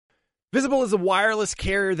Visible is a wireless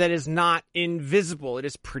carrier that is not invisible. It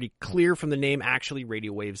is pretty clear from the name. Actually,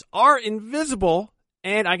 radio waves are invisible.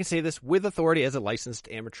 And I can say this with authority as a licensed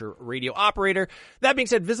amateur radio operator. That being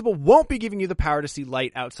said, Visible won't be giving you the power to see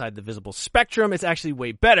light outside the visible spectrum. It's actually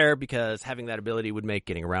way better because having that ability would make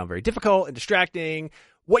getting around very difficult and distracting.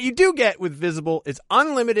 What you do get with Visible is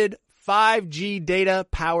unlimited 5G data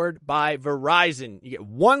powered by Verizon. You get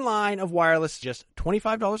one line of wireless, just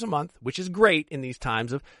 $25 a month, which is great in these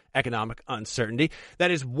times of economic uncertainty. That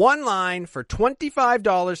is one line for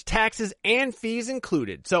 $25, taxes and fees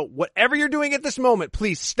included. So whatever you're doing at this moment,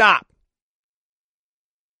 please stop.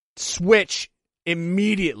 Switch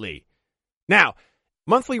immediately. Now,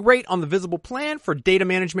 monthly rate on the Visible plan for data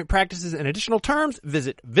management practices and additional terms,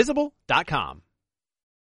 visit visible.com.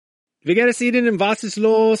 Wie geht es Ihnen? Was ist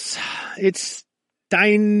los? It's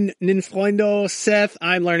deinen Freundo, Seth.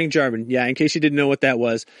 I'm learning German. Yeah, in case you didn't know what that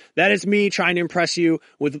was. That is me trying to impress you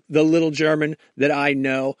with the little German that I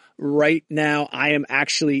know. Right now, I am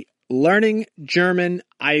actually learning German.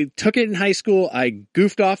 I took it in high school. I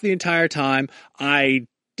goofed off the entire time. I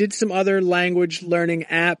did some other language learning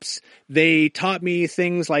apps. They taught me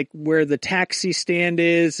things like where the taxi stand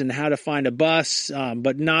is and how to find a bus,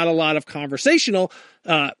 but not a lot of conversational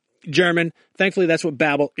German. Thankfully, that's what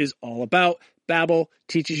Babbel is all about. Babbel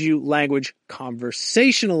teaches you language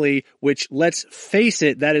conversationally, which, let's face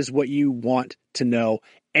it, that is what you want to know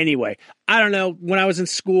anyway. I don't know. When I was in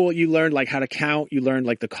school, you learned like how to count. You learned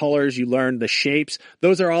like the colors. You learned the shapes.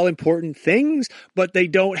 Those are all important things, but they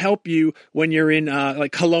don't help you when you're in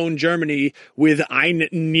like Cologne, Germany with Ein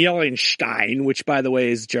Nierenstein, which by the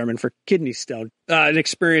way is German for kidney stone. An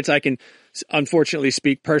experience I can unfortunately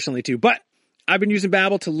speak personally to, but I've been using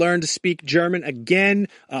Babbel to learn to speak German again,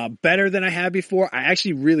 better than I had before. I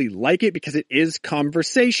actually really like it because it is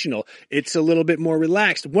conversational. It's a little bit more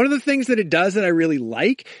relaxed. One of the things that it does that I really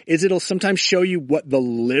like is it'll sometimes show you what the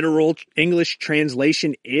literal English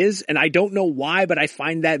translation is. And I don't know why, but I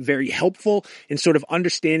find that very helpful in sort of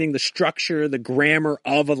understanding the structure, the grammar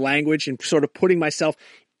of a language and sort of putting myself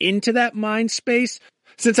into that mind space.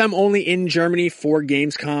 Since I'm only in Germany for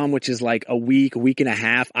Gamescom, which is like a week and a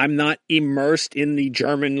half, I'm not immersed in the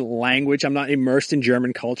German language. I'm not immersed in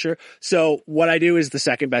German culture. So what I do is the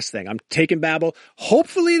second best thing. I'm taking Babbel.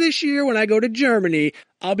 Hopefully this year when I go to Germany,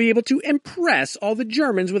 I'll be able to impress all the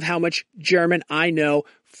Germans with how much German I know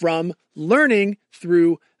from learning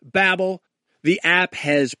through Babbel. The app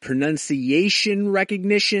has pronunciation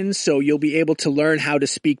recognition, so you'll be able to learn how to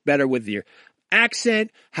speak better with your accent,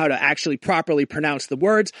 how to actually properly pronounce the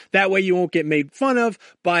words. That way you won't get made fun of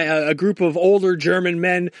by a group of older German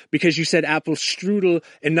men because you said Apfelstrudel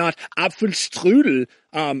and not Apfelstrudel.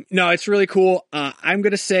 No, it's really cool. I'm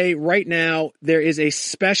going to say right now there is a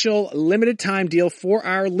special limited time deal for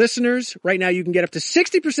our listeners. Right now you can get up to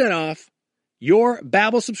 60% off your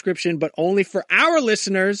Babbel subscription, but only for our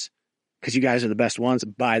listeners, because you guys are the best ones,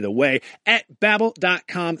 by the way, at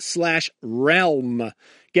babbel.com/realm.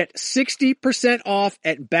 Get 60% off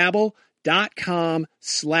at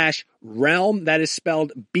babbel.com/realm. That is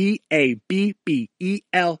spelled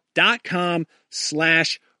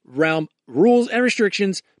BABBEL.com/realm. Rules and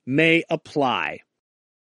restrictions may apply.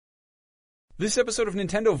 This episode of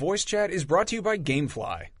Nintendo Voice Chat is brought to you by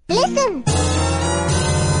GameFly. Listen!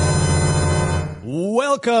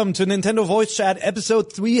 Welcome to Nintendo Voice Chat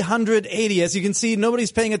episode 380. As you can see,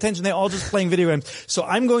 nobody's paying attention. They're all just playing video games. So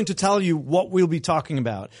I'm going to tell you what we'll be talking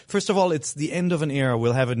about. First of all, it's the end of an era.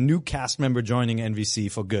 We'll have a new cast member joining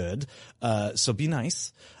NVC for good. So be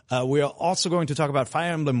nice. We are also going to talk about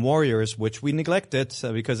Fire Emblem Warriors, which we neglected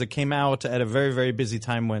because it came out at a very, very busy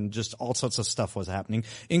time when just all sorts of stuff was happening,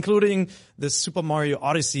 including the Super Mario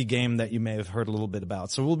Odyssey game that you may have heard a little bit about.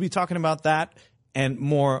 So we'll be talking about that and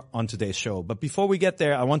more on today's show. But before we get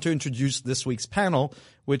there, I want to introduce this week's panel,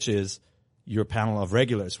 which is your panel of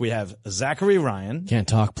regulars. We have Zachary Ryan. Can't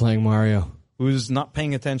talk playing Mario. Who's not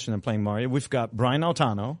paying attention and playing Mario. We've got Brian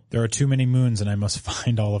Altano. There are too many moons and I must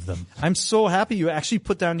find all of them. I'm so happy you actually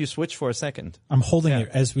put down your Switch for a second. I'm holding it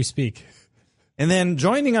as we speak. And then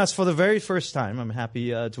joining us for the very first time, I'm happy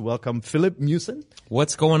to welcome Philip Mewson.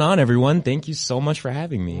 What's going on, everyone? Thank you so much for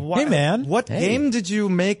having me. Hey, man. What game did you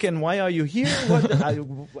make and why are you here? What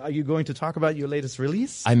are you going to talk about your latest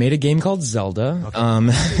release? I made a game called Zelda.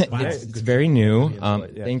 Okay. It's very new.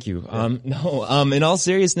 Thank you. In all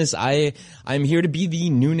seriousness, I'm here to be the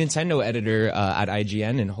new Nintendo editor at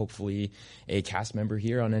IGN and hopefully a cast member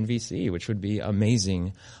here on NVC, which would be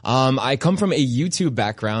amazing. I come from a YouTube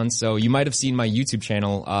background, so you might have seen my YouTube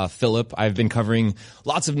channel, Philip. I've been covering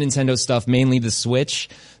lots of Nintendo stuff, mainly the Switch.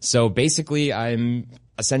 So basically, I'm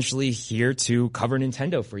essentially here to cover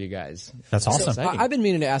Nintendo for you guys. That's awesome. exciting. I've been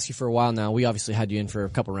meaning to ask you for a while now. We obviously had you in for a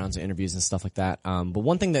couple rounds of interviews and stuff like that. But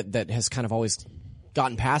one thing that has kind of always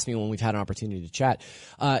gotten past me when we've had an opportunity to chat,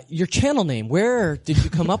 your channel name, where did you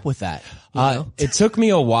come up with that? It took me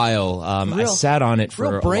a while. I sat on it for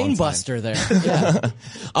real a brain long time. buster there. Yeah.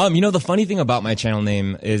 The funny thing about my channel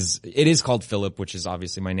name is it is called Philip, which is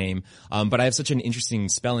obviously my name. But I have such an interesting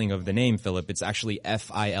spelling of the name Philip. It's actually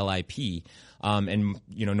F-I-L-I-P. And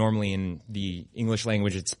normally in the English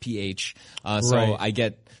language it's PH. So Right. I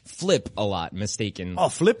get Flip a lot mistaken. Oh,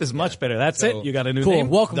 Flip is much better. That's it. You got a new Cool. name.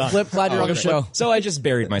 Welcome, Done. Flip. Glad you're on the show. So I just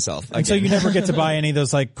buried myself. And so you never get to buy any of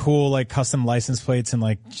those like cool like custom license plates and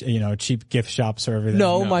like cheap gift shops or everything.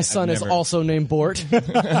 No, my son is also named Bort.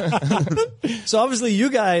 So obviously you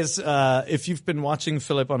guys, if you've been watching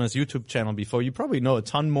Philip on his YouTube channel before, you probably know a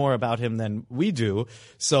ton more about him than we do.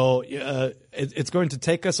 So it's going to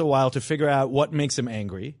take us a while to figure out what makes him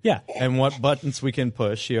angry. Yeah. And what buttons we can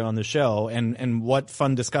push here on the show and what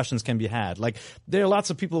fun discussions can be had. Like there are lots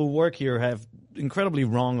of people who work here who have incredibly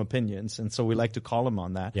wrong opinions, and so we like to call them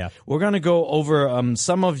on that. Yeah. We're going to go over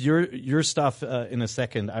some of your stuff in a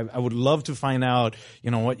second. I would love to find out,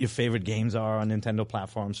 what your favorite games are on Nintendo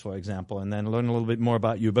platforms, for example, and then learn a little bit more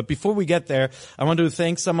about you. But before we get there, I want to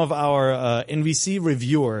thank some of our NVC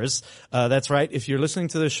reviewers. That's right. If you're listening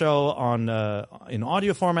to the show on in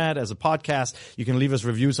audio format as a podcast, you can leave us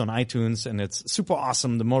reviews on iTunes, and it's super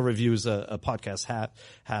awesome. The more reviews a podcast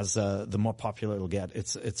has, the more popular it'll get.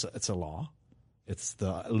 It's a law. It's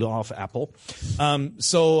the law of Apple.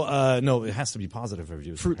 No, it has to be positive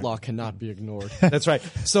reviews. Fruit law cannot be ignored. That's right.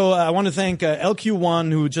 So I want to thank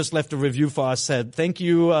LQ1 who just left a review for us. Said thank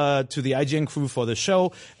you to the IGN crew for the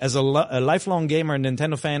show. As a lifelong gamer and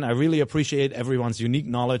Nintendo fan, I really appreciate everyone's unique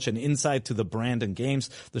knowledge and insight to the brand and games.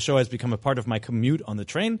 The show has become a part of my commute on the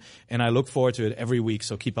train, and I look forward to it every week.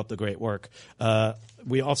 So keep up the great work.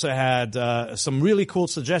 We also had some really cool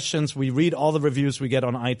suggestions. We read all the reviews we get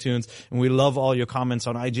on iTunes, and we love all your comments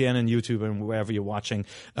on IGN and YouTube and wherever you're watching.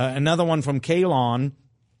 Another one from Kalon.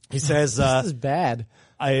 He says, This is bad.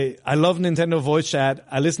 I love Nintendo Voice Chat.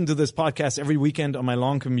 I listen to this podcast every weekend on my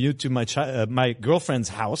long commute to my girlfriend's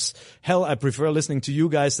house. Hell, I prefer listening to you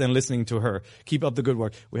guys than listening to her. Keep up the good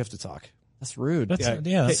work. We have to talk. That's rude.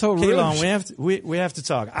 That's so rude. Kalon, we have to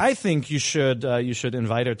talk. I think you should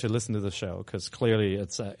invite her to listen to the show because clearly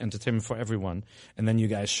it's entertainment for everyone, and then you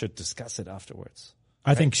guys should discuss it afterwards.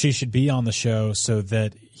 I think she should be on the show so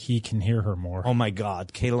that he can hear her more. Oh my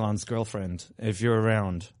God, Kalon's girlfriend! If you're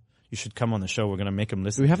around, you should come on the show. We're gonna make him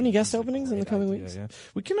listen. Do we have any guest openings in the coming weeks? Yeah.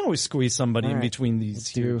 We can always squeeze somebody in between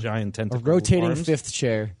these two giant A tentacles. rotating fifth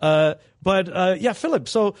chair. But Philip.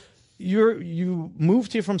 So you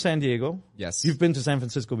moved here from San Diego. Yes. You've been to San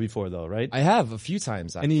Francisco before, though, right? I have a few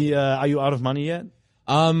times. Actually. Are you out of money yet?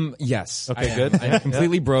 Yes. Okay, I good. am. I'm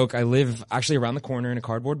completely broke. I live actually around the corner in a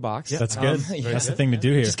cardboard box. That's good. Yeah. That's the thing to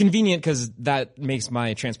do here. It's convenient because that makes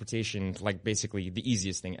my transportation like basically the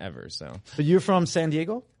easiest thing ever. So But you're from San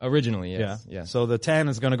Diego? originally, yes. Yeah. So the tan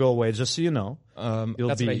is going to go away, just so you know. That's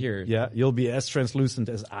what I hear. Yeah, you'll be as translucent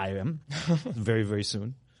as I am very, very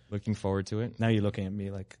soon. Looking forward to it. Now you're looking at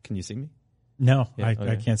me like, can you see me? No, I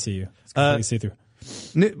okay. can't see you. It's completely see-through.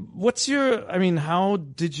 How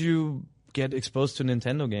did you get exposed to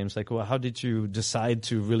Nintendo games? Like, how did you decide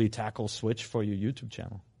to really tackle Switch for your YouTube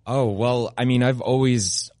channel? Oh, well, I've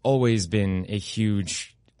always been a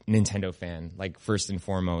huge Nintendo fan, like first and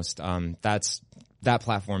foremost. That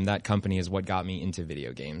platform, that company is what got me into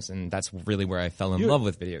video games, and that's really where I fell in love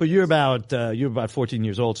with video But games. you're about 14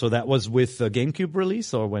 years old, so that was with the GameCube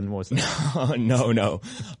release, or when was that? No.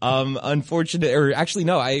 Unfortunate, or actually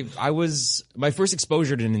no, my first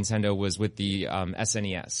exposure to Nintendo was with the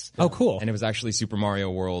SNES. Oh, cool. And it was actually Super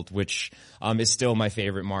Mario World, which is still my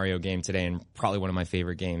favorite Mario game today, and probably one of my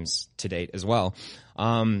favorite games to date as well.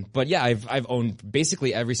 But yeah, I've owned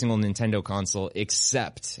basically every single Nintendo console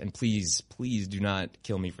except, and please do not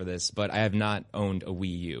kill me for this, but I have not owned a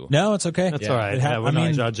Wii U. No, it's okay. That's all right. We're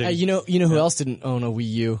not judging. You know who else didn't own a Wii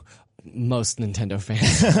U? Most Nintendo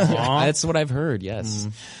fans. That's what I've heard, yes.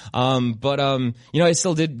 But I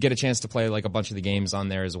still did get a chance to play like a bunch of the games on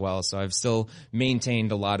there as well, so I've still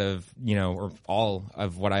maintained a lot of, or all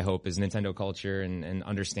of what I hope is Nintendo culture and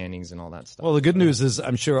understandings and all that stuff. Well, the good news is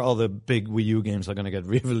I'm sure all the big Wii U games are going to get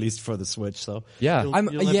re-released for the Switch, so yeah. you'll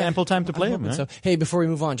have ample time to play them, right? So, hey, before we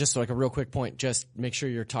move on, just like a real quick point, just make sure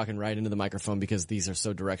you're talking right into the microphone because these are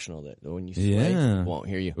so directional that when you sway, people won't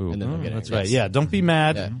hear you. And then they'll get That's angry. right. Yeah, don't be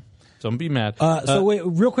mad. Yeah. Don't be mad. So wait,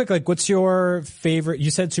 real quick, like, what's your favorite? You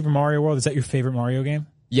said Super Mario World. Is that your favorite Mario game?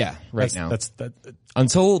 Yeah, now. That's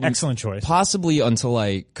Until excellent choice. Possibly until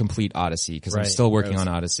I complete Odyssey, because I'm Right. still working on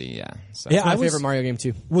Odyssey. Yeah. So. Yeah, My favorite Mario game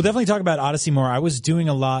too. We'll definitely talk about Odyssey more. I was doing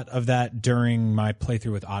a lot of that during my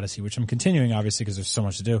playthrough with Odyssey, which I'm continuing obviously because there's so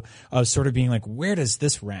much to do. I was sort of being like, where does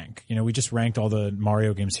this rank? You know, we just ranked all the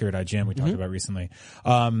Mario games here at IGN we talked about recently.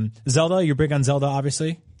 Zelda, you're big on Zelda,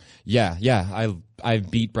 obviously. Yeah. I've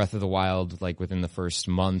beat Breath of the Wild like within the first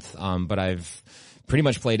month, but I've pretty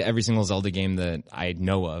much played every single Zelda game that I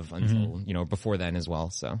know of until before then as well.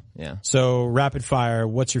 So yeah. So rapid fire,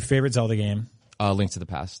 what's your favorite Zelda game? Link to the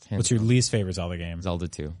Past. What's your least favorite Zelda game? Zelda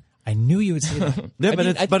 2. I knew you would say that.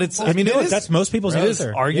 Yeah, That's most people's it is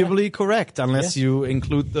answer. arguably correct, unless you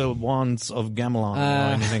include the wands of Gamelon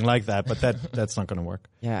or anything like that. But that's not going to work.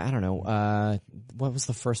 Yeah, I don't know. What was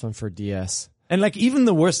the first one for DS? And like even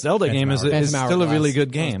the worst Zelda game is Phantom still a Hourglass. really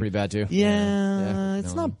good That was game. pretty bad too. Yeah,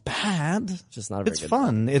 it's not bad. Just not a very It's good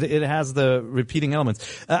fun. It has the repeating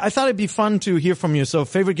elements. I thought it'd be fun to hear from you. So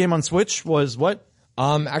favorite game on Switch was what?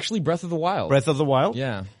 Actually Breath of the Wild. Breath of the Wild?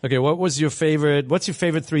 Yeah. Okay, what's your favorite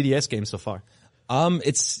 3DS game so far?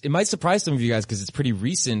 It might surprise some of you guys because it's pretty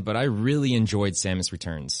recent, but I really enjoyed Samus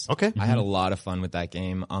Returns. Okay. I had a lot of fun with that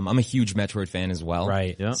game. I'm a huge Metroid fan as well.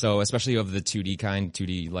 Right. Yeah. So especially of the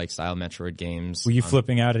 2D like style Metroid games. Were you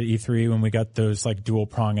flipping out at E3 when we got those like dual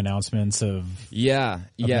prong announcements of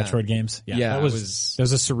Metroid games? Yeah, that was a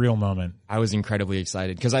surreal moment. I was incredibly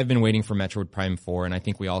excited because I've been waiting for Metroid Prime 4, and I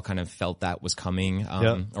think we all kind of felt that was coming,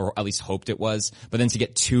 or at least hoped it was. But then to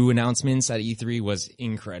get 2 announcements at E3 was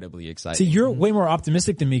incredibly exciting. See, you're way more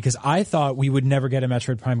optimistic than me because I thought we would never get a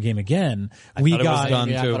Metroid Prime game again. thought it was done.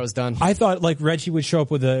 Yeah, I too. thought it was done. I thought like Reggie would show up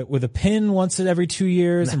with a pin once every 2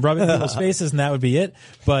 years and rub it in people's faces, and that would be it.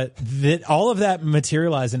 But all of that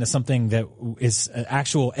materialized into something that is an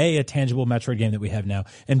actual a tangible Metroid game that we have now,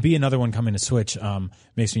 and B, another one coming to Switch.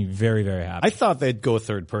 Makes me very, very happy. I thought they'd go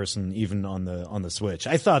third person even on the Switch.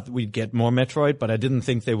 I thought we'd get more Metroid, but I didn't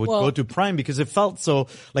think they would go to Prime because it felt so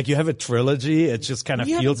like you have a trilogy. It just kind of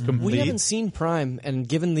feels complete. We haven't seen Prime, and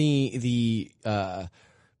given the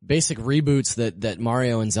basic reboots that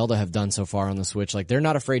Mario and Zelda have done so far on the Switch, like they're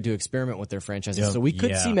not afraid to experiment with their franchises. So we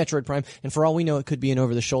could see Metroid Prime, and for all we know, it could be an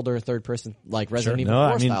over-the-shoulder third person like Resident Evil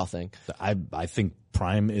 4 style thing. I think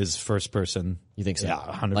Prime is first person. You think so? Yeah,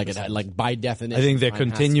 100%. Like by definition. I think they're Prime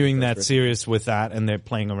has to be continuing first that person. series with that, and they're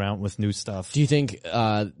playing around with new stuff. Do you think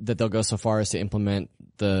that they'll go so far as to implement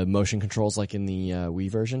the motion controls like in the Wii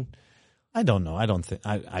version? I don't know. I don't think.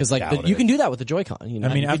 Because like you can do that with the Joy-Con. You know,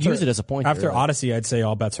 I mean, you could use it as a pointer. After like, Odyssey, I'd say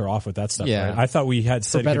all bets are off with that stuff. Yeah. Right? I thought we had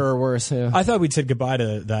for said better or worse. Yeah. I thought we'd said goodbye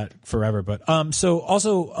to that forever, but so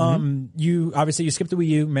also you obviously you skipped the Wii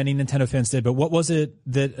U. Many Nintendo fans did, but what was it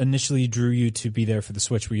that initially drew you to be there for the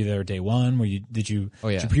Switch? Were you there day one? Did you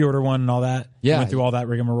pre-order one and all all that? Yeah. You went through all that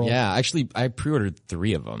rigmarole? Yeah, actually, I pre-ordered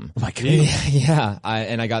 3 of them. Oh my God. Yeah,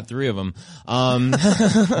 I got 3 of them.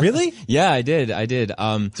 Really? Yeah, I did.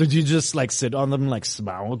 So do you just like sit on them, like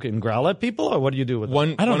smoke and growl at people, or what do you do with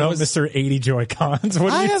them? I don't know, Mr. 80 Joy-Cons.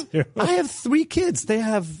 What do you do? I have 3 kids. They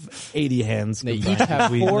have 80 hands. They each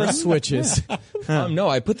have 4 Switches. No,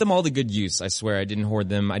 I put them all to good use. I swear, I didn't hoard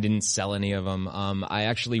them. I didn't sell any of them.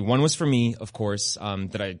 One was for me, of course,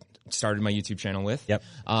 that I started my YouTube channel with. Yep.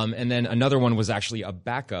 And then another one was actually a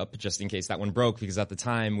backup, just in case that one broke, because at the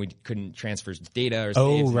time we couldn't transfer data or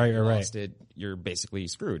saves. right. Lost it, you're basically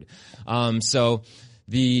screwed. So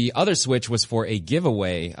the other Switch was for a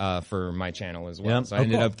giveaway for my channel as well. Yep. So I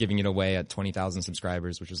ended up giving it away at 20,000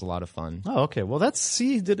 subscribers, which was a lot of fun. Oh, okay. Well,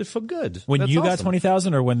 you did it for good. When That's you got awesome.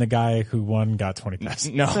 20,000 or when the guy who won got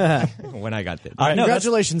 20,000? No, when I got it. All right, no,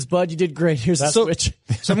 Congratulations, bud. You did great. Here's the Switch.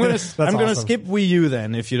 So I'm gonna awesome. skip Wii U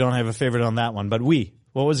then, if you don't have a favorite on that one. But Wii,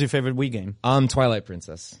 what was your favorite Wii game? Twilight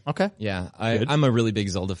Princess. Okay. Yeah, I'm a really big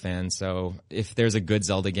Zelda fan, so if there's a good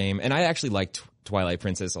Zelda game, and I actually liked Twilight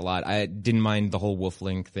Princess a lot. I didn't mind the whole Wolf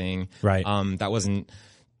Link thing. Right. That wasn't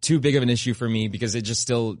too big of an issue for me because it just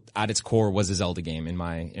still, at its core, was a Zelda game in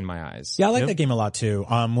my eyes. Yeah, I like that game a lot too.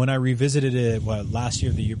 When I revisited it, last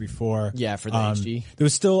year or the year before? Yeah, for the HD. There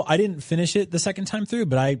was still, I didn't finish it the second time through,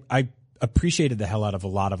 but I appreciated the hell out of a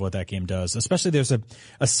lot of what that game does. Especially there's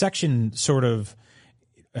a section sort of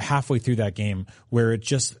halfway through that game where it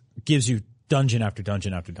just gives you dungeon after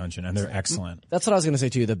dungeon after dungeon, and they're excellent. That's what I was going to say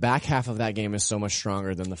too. The back half of that game is so much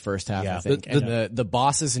stronger than the first half, Yeah. I think. And the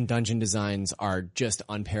bosses and dungeon designs are just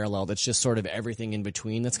unparalleled. It's just sort of everything in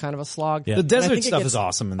between that's kind of a slog. Yeah. The And I desert think it stuff gets- is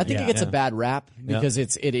awesome. I think it gets a bad rap because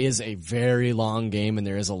it is a very long game and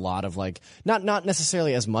there is a lot of like not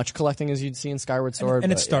necessarily as much collecting as you'd see in Skyward Sword.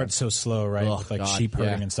 And it but, starts so slow, right? Oh, with like God, sheep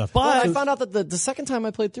herding yeah. and stuff. But I found out that the second time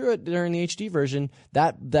I played through it during the HD version,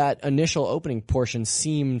 that initial opening portion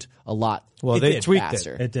seemed a lot Well, they tweaked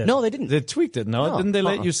faster. it. It did. No, they didn't. They tweaked it. No, didn't they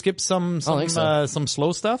let you skip some think so. some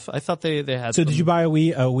slow stuff? I thought they had. So did you buy a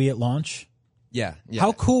Wii at launch? Yeah.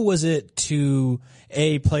 How cool was it to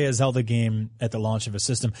A, play a Zelda game at the launch of a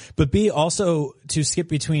system, but B, also to skip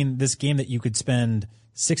between this game that you could spend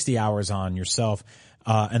 60 hours on yourself,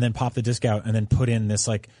 and then pop the disc out and then put in this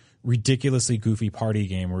like ridiculously goofy party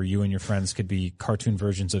game where you and your friends could be cartoon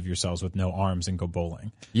versions of yourselves with no arms and go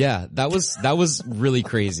bowling. Yeah, that was really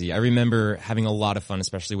crazy. I remember having a lot of fun,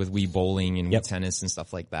 especially with Wii bowling and Wii tennis and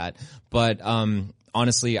stuff like that. But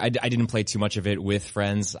honestly, I didn't play too much of it with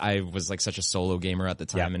friends. I was like such a solo gamer at the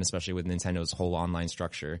time, and especially with Nintendo's whole online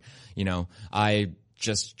structure, you know, I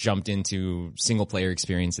just jumped into single player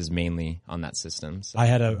experiences mainly on that system. So. I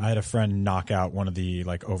had a friend knock out one of the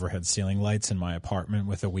like overhead ceiling lights in my apartment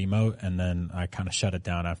with a Wiimote, and then I kind of shut it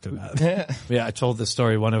down after that. Yeah, I told this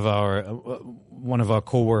story. One of our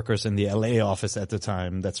coworkers in the LA office at the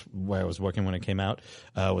time, that's where I was working when it came out,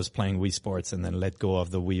 was playing Wii Sports and then let go of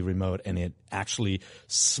the Wii remote, and it actually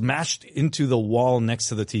smashed into the wall next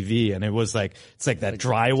to the TV, and it was like it's like that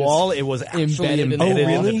drywall. It was actually embedded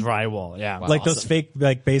in the drywall. Yeah, Like those fake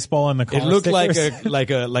like baseball and the collar it looked stickers?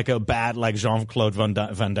 like a bad like Jean-Claude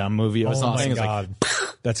Van Damme movie or Oh something. my It's like, god,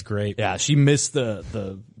 that's great. yeah, she missed the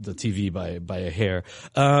TV by a hair.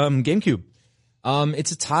 GameCube.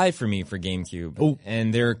 It's a tie for me for GameCube.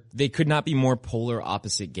 And they could not be more polar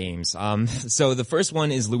opposite games. So the first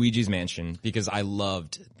one is Luigi's Mansion because I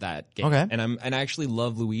loved that game. Okay. And I actually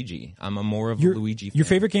love Luigi. I'm more of a Luigi fan. Your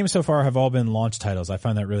favorite games so far have all been launch titles. I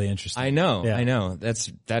find that really interesting. I know. Yeah.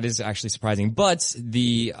 That is actually surprising. But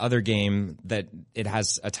the other game that it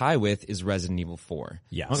has a tie with is Resident Evil 4.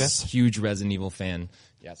 Yes. Huge Resident Evil fan.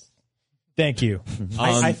 Yes. Thank you.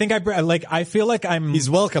 I think I feel like He's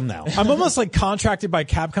welcome now. I'm almost like contracted by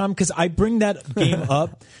Capcom because I bring that game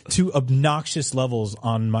up to obnoxious levels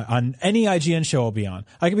on any IGN show I'll be on.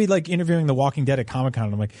 I could be like interviewing The Walking Dead at Comic-Con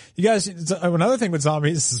and I'm like, you guys, another thing with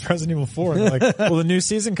zombies is Resident Evil 4. And they're like, well, the new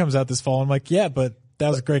season comes out this fall. I'm like, yeah, but that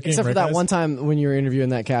was a great game. Except for right, that guys? one time when you were interviewing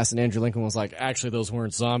that cast and Andrew Lincoln was like, actually, those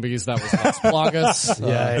weren't zombies. That was Las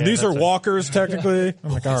Plagas. And these are walkers, technically.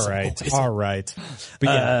 I'm like, all right. But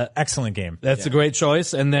yeah, excellent game. That's a great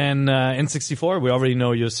choice. And then N64, we already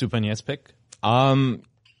know your Super NES pick.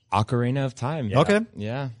 Ocarina of Time. Yeah. Okay.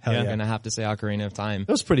 Yeah. Hell I'm yeah. gonna have to say Ocarina of Time.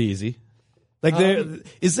 That was pretty easy. Like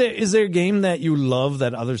is there a game that you love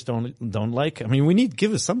that others don't like? I mean,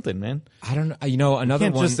 give us something, man. I don't know. You know, another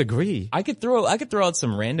Can't one. just agree. I could throw out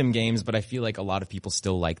some random games, but I feel like a lot of people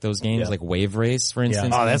still like those games, like Wave Race, for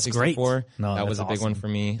instance. Oh, on that's N64. great. No, that that's was a big awesome. one for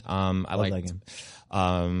me. I liked that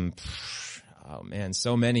game. Oh man,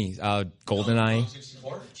 so many. GoldenEye.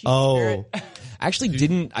 Oh, Actually,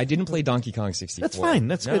 didn't play Donkey Kong 64. that's fine.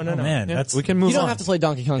 That's good. Oh, man, we can move You don't on. have to play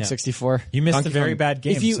Donkey Kong 64. You missed Donkey a very Kong- bad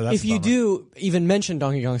game. so that's If you a bummer. do even mention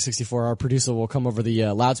Donkey Kong 64, our producer will come over the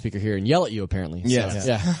loudspeaker here and yell at you. Apparently, Yes.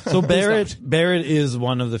 yeah. So Barrett is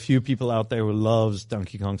one of the few people out there who loves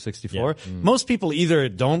Donkey Kong 64. Most people either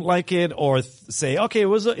don't like it or say, okay, it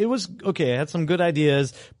was okay. It had some good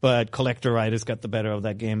ideas, but collectoritis got the better of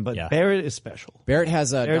that game. But Barrett is special. Barrett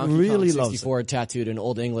has a Barrett Donkey really Kong loves 64 tattooed in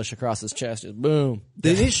Old English across his chest. Just boom.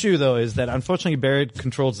 The issue though is that unfortunately Barrett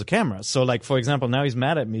controls the camera. So like, for example, now he's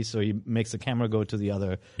mad at me, so he makes the camera go to the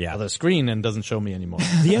other screen and doesn't show me anymore.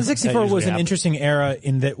 The N64 was an interesting era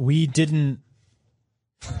in that we didn't.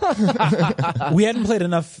 We hadn't played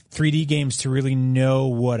enough 3D games to really know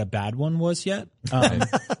what a bad one was yet.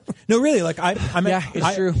 No, really, like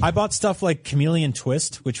it's true. I bought stuff like Chameleon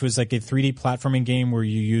Twist, which was like a 3D platforming game where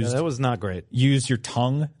you used That was not great. use your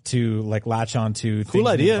tongue to like latch onto things in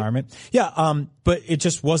idea. the environment. Yeah, but it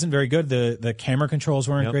just wasn't very good. The camera controls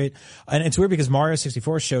weren't great. And it's weird because Mario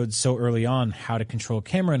 64 showed so early on how to control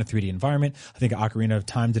camera in a 3D environment. I think Ocarina of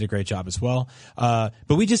Time did a great job as well. But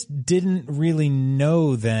we just didn't really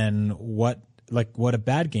know then what a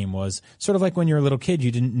bad game was. Sort of like when you're a little kid,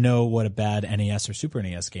 you didn't know what a bad NES or Super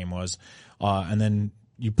NES game was. And then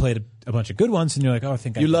you played a bunch of good ones and you're like, oh, I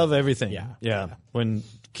think You love everything. Yeah. When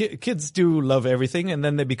kids do love everything, and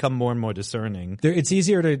then they become more and more discerning. It's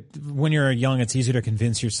easier to, when you're young, it's easier to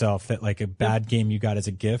convince yourself that like a bad game you got as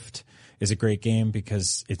a gift is a great game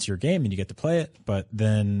because it's your game and you get to play it. But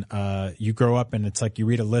then, you grow up and it's like you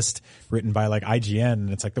read a list written by like IGN and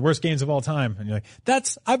it's like the worst games of all time. And you're like,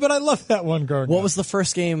 but I love that one growing up. What was the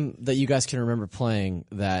first game that you guys can remember playing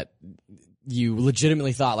that you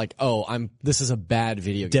legitimately thought like, oh, this is a bad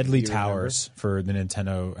video game. Deadly Do you remember? Towers for the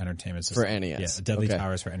Nintendo Entertainment System. For NES. Yeah, Deadly Okay.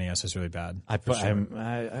 Towers for NES is really bad.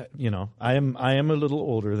 I am a little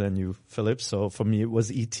older than you, Philip. So for me, it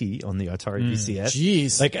was E.T. on the Atari VCS.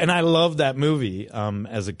 Jeez. Like, and I loved that movie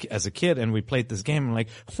as a kid, and we played this game. I'm like,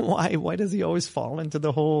 why does he always fall into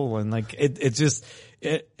the hole? And like,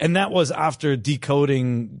 and that was after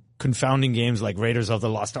decoding confounding games like Raiders of the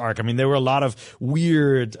Lost Ark. I mean, there were a lot of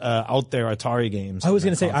weird out there Atari games. I was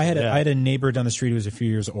going to say, I had Yeah. a neighbor down the street who was a few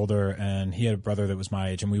years older, and he had a brother that was my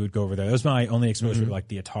age, and we would go over there. That was my only exposure to like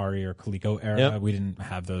the Atari or Coleco era. Yep. We didn't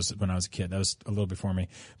have those when I was a kid. That was a little before me.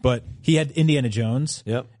 But he had Indiana Jones.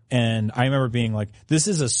 Yep. And I remember being like, this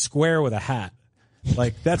is a square with a hat.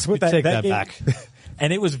 Like, that's what that, Take that that game- back.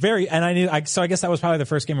 And it was and I knew, so I guess that was probably the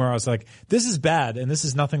first game where I was like, this is bad, and this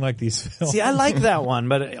is nothing like these films. See, I like that one,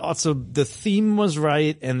 but also the theme was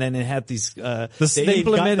right, and then it had these. they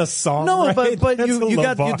got the song No, right. but That's a you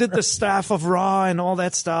low bar. did the Staff of Ra and all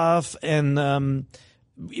that stuff, and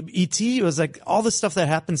E.T. was like all the stuff that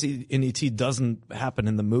happens in E.T. doesn't happen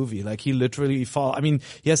in the movie. Like he literally I mean,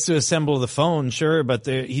 he has to assemble the phone, sure, but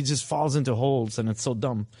he just falls into holes, and it's so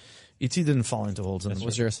dumb. E.T. didn't fall into holes.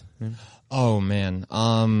 What's yours? Oh man.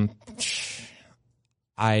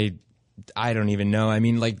 I don't even know. I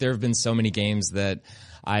mean, like there have been so many games that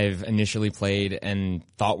I've initially played and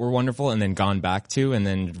thought were wonderful and then gone back to and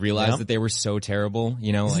then realized that they were so terrible,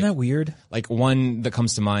 you know, Isn't like that weird? like one that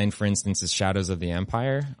comes to mind, for instance, is Shadows of the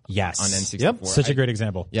Empire. Yes. On N64. Yep. Such a great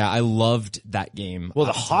example. Yeah, I loved that game. Well,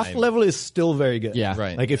 the at Hoth time. level is still very good. Yeah.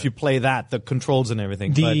 Right. Like if you play that, the controls and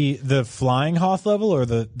everything. The flying Hoth level or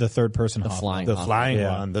the third person Hoth flying but the Hoth. flying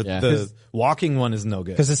Yeah. one, Yeah. the walking one is no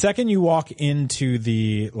good. Because the second you walk into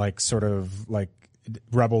the like sort of like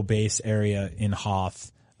rebel base area in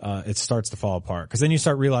Hoth, it starts to fall apart. Because then you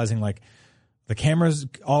start realizing like the camera's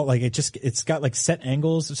all like it's got like set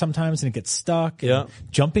angles sometimes and it gets stuck. Yeah. And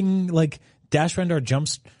jumping like Dash Rendar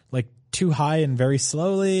jumps like too high and very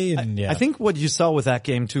slowly. And I think what you saw with that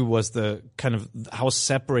game too was the kind of how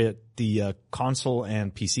separate the console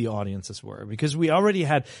and PC audiences were, because we already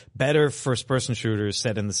had better first-person shooters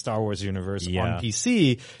set in the Star Wars universe on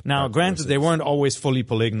PC. Now, granted, they weren't always fully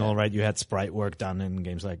polygonal, right? You had sprite work done in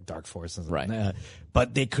games like Dark Forces, Right.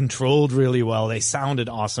 But they controlled really well. They sounded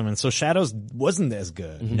awesome, and so Shadows wasn't as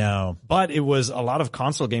good. no. But it was a lot of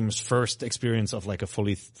console gamers' first experience of like a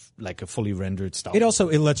fully rendered Star Wars.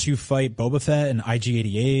 It lets you fight Boba Fett and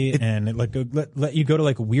IG-88 and it like let you go to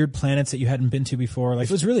like weird planets that you hadn't been to before. Like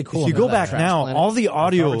it was really cool. If you go back Trash now, Planet.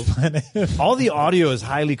 all the audio is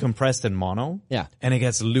highly compressed in mono. Yeah. And it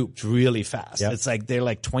gets looped really fast. Yep. It's like they're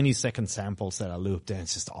like 20-second samples that are looped, and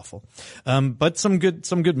it's just awful. But some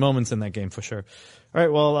good moments in that game for sure. All right.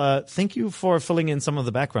 Well, thank you for filling in some of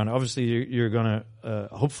the background. Obviously, you're gonna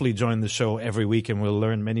hopefully join the show every week, and we'll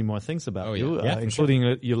learn many more things about you,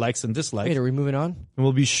 including your likes and dislikes. Wait, are we moving on? And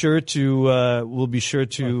we'll be sure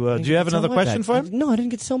to. Do you have another question for him? No, I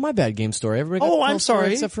didn't get to tell my bad game story. Everybody got Oh, to I'm tell a story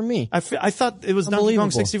sorry. except for me. I thought it was Donkey Kong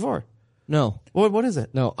Unbelievable. 64. No. What is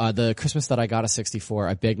it? No, the Christmas that I got a 64,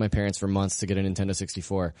 I begged my parents for months to get a Nintendo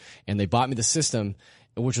 64, and they bought me the system,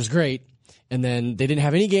 which was great. And then they didn't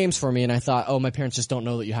have any games for me, and I thought, oh, my parents just don't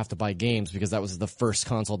know that you have to buy games, because that was the first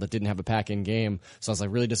console that didn't have a pack-in game. So I was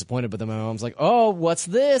like really disappointed, but then my mom's like, oh, what's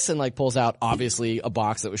this? And like pulls out obviously a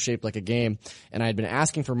box that was shaped like a game. And I had been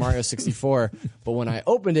asking for Mario 64, but when I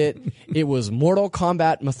opened it, it was Mortal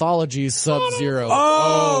Kombat Mythologies Sub-Zero.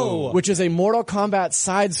 Oh! Which is a Mortal Kombat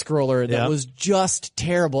side-scroller that was just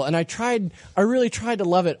terrible. And I really tried to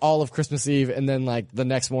love it all of Christmas Eve, and then like the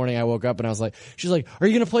next morning I woke up and I was like, she's like, are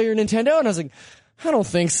you gonna play your Nintendo? And I was like, I don't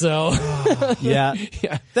think so. Yeah.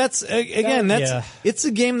 Yeah. That's, it's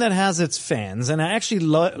a game that has its fans, and I actually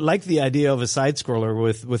like the idea of a side-scroller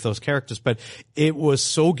with those characters, but it was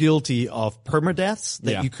so guilty of permadeaths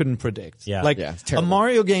that you couldn't predict. Yeah. Like, Yeah, it's a terrible.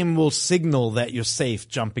 Mario game will signal that you're safe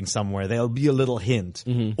jumping somewhere. There'll be a little hint.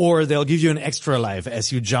 Or they'll give you an extra life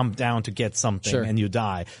as you jump down to get something Sure. and you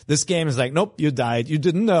die. This game is like, nope, you died. You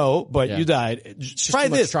didn't know, but Yeah. you died. Try too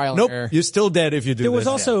much this. trial and Nope, error. you're still dead if you do There this. was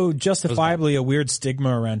also justifiably a weird stigma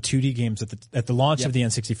around 2D games at the launch of the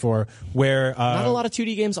N64, where Not a lot of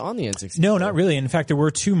 2D games on the N64. no, not really. In fact, there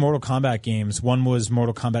were two Mortal Kombat games. One was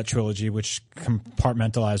Mortal Kombat Trilogy, which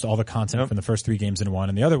compartmentalized all the content from the first three games in one,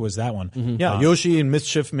 and the other was that one. Yeah, Yoshi and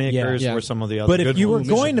Mischief Makers Yeah. were some of the other But good if you were ones.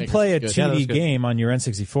 going to Makers play a is good. Yeah, that was 2D good. game on your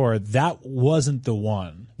N64, that wasn't the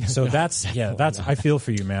one. So I feel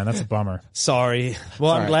for you, man. That's a bummer. Sorry.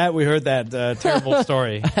 Well, I'm Sorry. glad we heard that terrible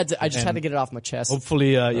story. I just had to get it off my chest.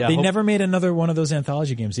 Hopefully, They never made another one of those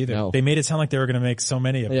anthology games either. No. They made it sound like they were going to make so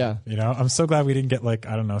many of them. Yeah. You know, I'm so glad we didn't get like,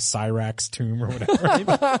 I don't know, Cyrax's Tomb or whatever.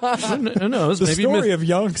 Who knows? The Maybe story of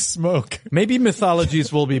young Smoke. maybe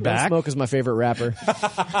Mythologies will be back. Smoke is my favorite rapper.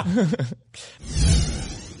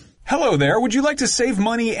 Hello there. Would you like to save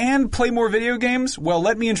money and play more video games? Well,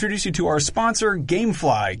 let me introduce you to our sponsor,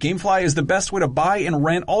 GameFly. GameFly is the best way to buy and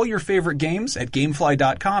rent all your favorite games. At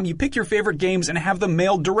GameFly.com, you pick your favorite games and have them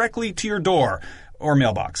mailed directly to your door or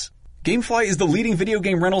mailbox. GameFly is the leading video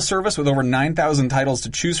game rental service with over 9,000 titles to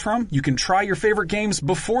choose from. You can try your favorite games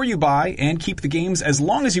before you buy and keep the games as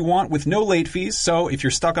long as you want with no late fees. So if you're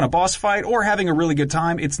stuck on a boss fight or having a really good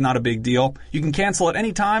time, it's not a big deal. You can cancel at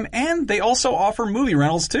any time, and they also offer movie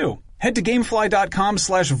rentals too. Head to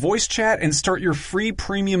gamefly.com/voicechat and start your free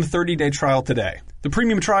premium 30-day trial today. The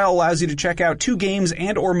premium trial allows you to check out 2 games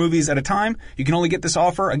and or movies at a time. You can only get this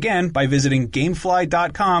offer, again, by visiting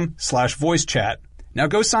gamefly.com/voicechat. Now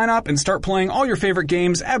go sign up and start playing all your favorite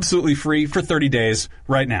games absolutely free for 30 days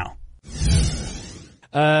right now.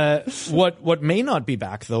 What may not be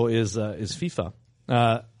back though is FIFA.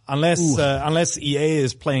 Unless EA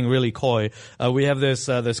is playing really coy. We have this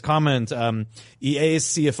comment. EA's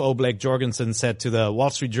CFO Blake Jorgensen said to the Wall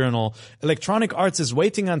Street Journal, Electronic Arts is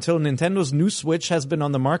waiting until Nintendo's new Switch has been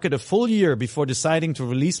on the market a full year before deciding to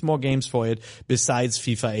release more games for it besides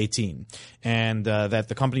FIFA 18. And that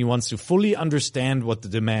the company wants to fully understand what the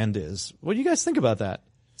demand is. What do you guys think about that?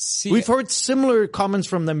 We've heard similar comments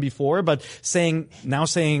from them before, but saying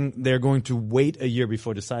they're going to wait a year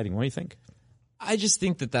before deciding. What do you think? I just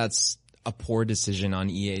think that that's a poor decision on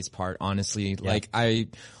EA's part, honestly. Yeah. Like, I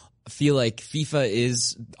feel like FIFA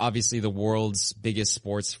is obviously the world's biggest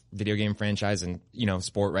sports video game franchise and, you know,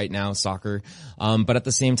 sport right now, soccer. But at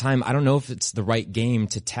the same time, I don't know if it's the right game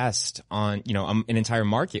to test on, you know, an entire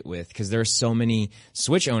market with, because there are so many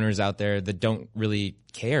Switch owners out there that don't really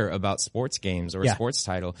care about sports games or a sports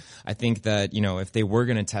title. I think that, you know, if they were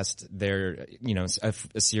going to test their, you know, a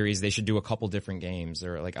series, they should do a couple different games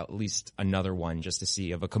or like at least another one just to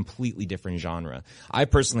see of a completely different genre. I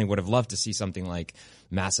personally would have loved to see something like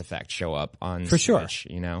Mass Effect show up on Switch,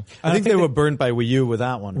 you know? I think they were burned by Wii U with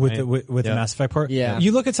that one. With the Mass Effect part? Yeah.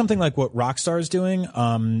 You look at something like what Rockstar is doing,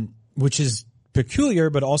 which is peculiar,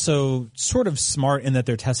 but also sort of smart in that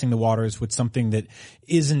they're testing the waters with something that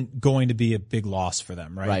isn't going to be a big loss for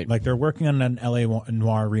them, right? Like they're working on an LA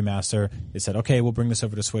Noire remaster. They said, okay, we'll bring this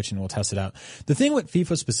over to Switch and we'll test it out. The thing with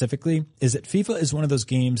FIFA specifically is that FIFA is one of those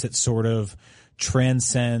games that sort of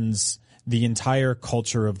transcends the entire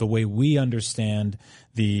culture of the way we understand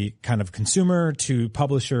the kind of consumer to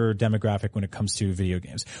publisher demographic when it comes to video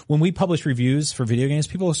games. When we publish reviews for video games,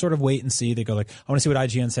 people sort of wait and see. They go like, I want to see what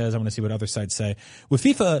IGN says. I want to see what other sites say. With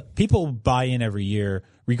FIFA, people buy in every year,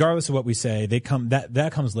 regardless of what we say. They come,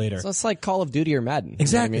 that comes later. So it's like Call of Duty or Madden.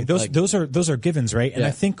 Exactly. You know what I mean? Those are givens, right? And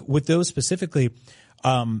I think with those specifically,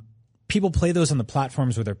 people play those on the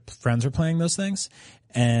platforms where their friends are playing those things.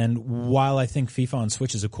 And while I think FIFA on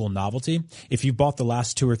Switch is a cool novelty, if you bought the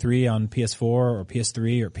last 2 or 3 on PS4 or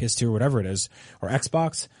PS3 or PS2 or whatever it is, or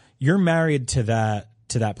Xbox, you're married to that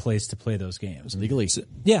place to play those games. Legally.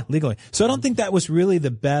 Yeah, legally. So I don't think that was really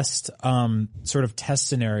the best, sort of test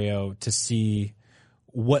scenario to see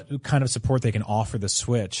what kind of support they can offer the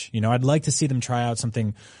Switch. You know, I'd like to see them try out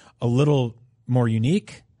something a little more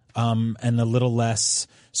unique, and a little less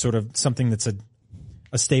sort of something that's a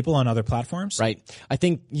staple on other platforms. Right. I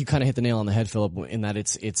think you kind of hit the nail on the head, Philip, in that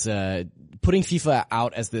it's putting FIFA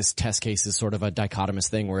out as this test case is sort of a dichotomous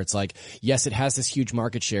thing where it's like, yes, it has this huge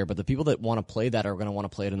market share, but the people that want to play that are going to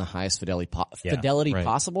want to play it in the highest fidelity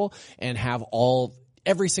possible and have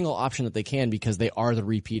every single option that they can because they are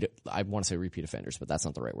the I want to say repeat offenders, but that's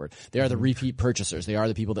not the right word. They are the repeat purchasers. They are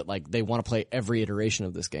the people that they want to play every iteration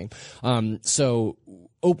of this game. So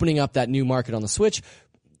opening up that new market on the Switch,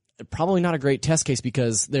 probably not a great test case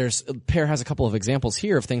because Pear has a couple of examples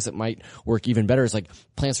here of things that might work even better. It's like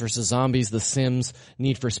Plants vs. Zombies, The Sims,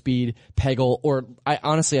 Need for Speed, Peggle, or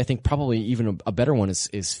I think probably even a better one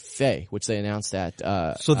is Faye, which they announced at,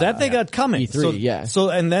 they got coming.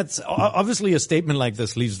 E3, and that's obviously a statement like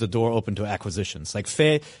this leaves the door open to acquisitions. Like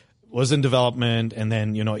Faye was in development and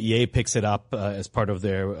then, you know, EA picks it up, as part of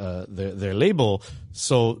their label.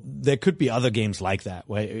 So there could be other games like that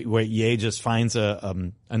where EA just finds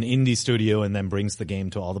an indie studio and then brings the game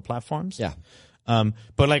to all the platforms. Yeah.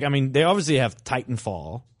 But they obviously have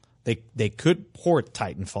Titanfall, They could port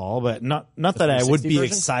Titanfall, but not that I would 360 be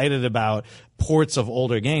version? excited about ports of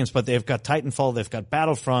older games. But they've got Titanfall, they've got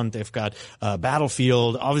Battlefront, they've got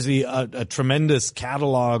Battlefield. Obviously, a tremendous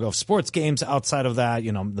catalog of sports games outside of that.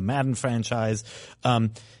 You know, the Madden franchise.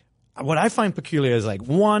 What I find peculiar is like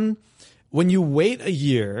one. When you wait a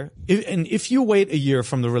year, if you wait a year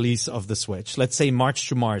from the release of the Switch, let's say March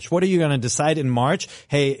to March, what are you going to decide in March?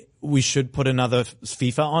 Hey, we should put another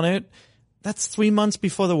FIFA on it. That's 3 months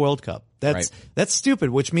before the World Cup. That's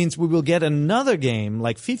stupid, which means we will get another game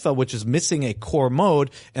like FIFA, which is missing a core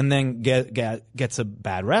mode and then gets a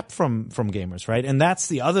bad rep from gamers, right? And that's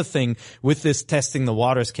the other thing with this testing the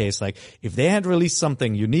waters case. Like, if they had released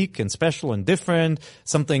something unique and special and different,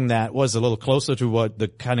 something that was a little closer to what the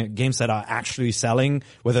kind of games that are actually selling,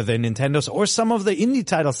 whether they're Nintendo's or some of the indie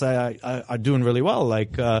titles that are doing really well,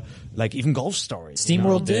 like even Golf Story.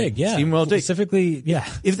 SteamWorld Dig, yeah. SteamWorld Dig. Specifically, yeah.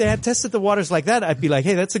 If they had tested the waters like that, I'd be like,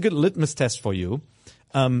 hey, that's a good litmus test for you.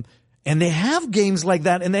 And they have games like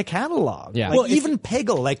that in their catalog. Yeah. Like, Well, even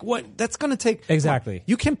Peggle, like what, that's gonna take. Exactly.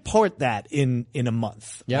 You can port that in a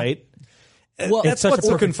month, Yeah. right? Well, That's such a what's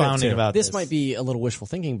so perfect fit, confounding too. about this might be a little wishful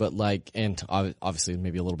thinking, but like, and obviously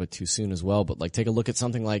maybe a little bit too soon as well, but like take a look at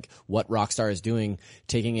something like what Rockstar is doing,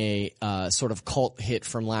 taking a sort of cult hit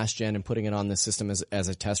from last gen and putting it on this system as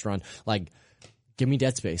a test run. Like, give me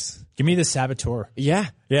Dead Space. Give me the Saboteur. Yeah.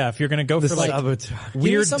 Yeah, if you're gonna go for like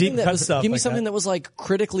weird deep cut stuff. Give me like something that. that was like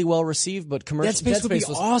critically well received, but commercial. Dead Space would be was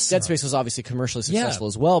awesome. Dead Space was obviously commercially successful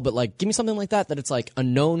as well, but like give me something like that it's like a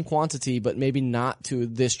known quantity, but maybe not to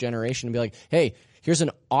this generation. And be like, hey, here's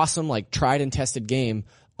an awesome like tried and tested game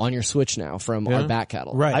on your Switch now from our back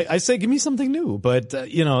catalog. Right. I say give me something new, but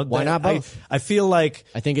Why not both? I feel like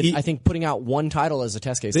I think putting out one title as a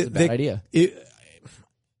test case is a bad idea.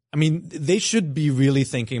 I mean, they should be really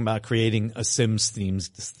thinking about creating a Sims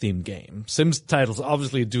themed game. Sims titles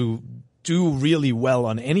obviously do really well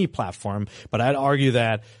on any platform, but I'd argue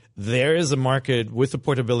that there is a market with the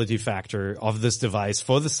portability factor of this device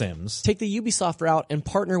for the Sims. Take the Ubisoft route and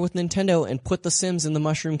partner with Nintendo and put the Sims in the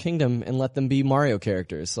Mushroom Kingdom and let them be Mario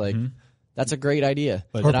characters. Like, that's a great idea.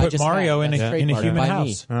 Or that I put just Mario had. in That's a trademarked human by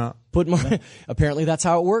house. me. Put Mario. Apparently, that's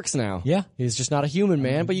how it works now. Yeah. He's just not a human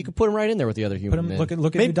man, but you can put him right in there with the other human Put him, men.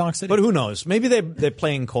 look at Maybe, Donk City. but who knows? Maybe they're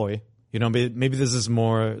playing coy. You know, maybe this is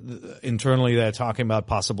more internally they're talking about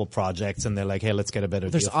possible projects and they're like, hey, let's get a better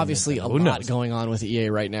There's deal from obviously Nintendo. a Who lot knows? going on with EA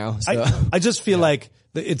right now. So. I just feel like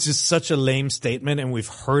it's just such a lame statement and we've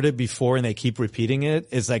heard it before and they keep repeating it.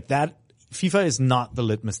 It's like that FIFA is not the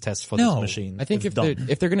litmus test for this machine. I think It's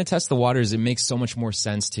if they're going to test the waters, it makes so much more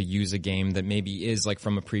sense to use a game that maybe is like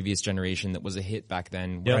from a previous generation that was a hit back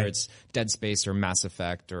then, whether it's Dead Space or Mass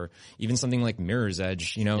Effect or even something like Mirror's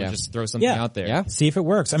Edge, just throw something out there. Yeah. See if it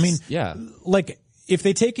works. I mean, like if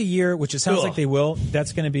they take a year, which it sounds like they will,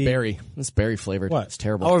 that's going to be berry. It's berry flavored. What? It's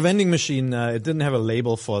terrible. Our vending machine, it didn't have a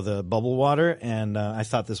label for the bubble water, and I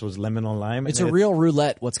thought this was lemon or lime. It's and a real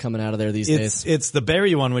roulette what's coming out of there these days. It's the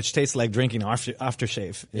berry one, which tastes like drinking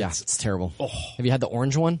aftershave. It's terrible. Have you had the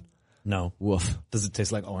orange one? No. Woof. Does it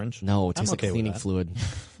taste like orange? No, it tastes okay like with cleaning that. fluid.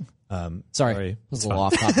 Sorry. Sorry. This is a little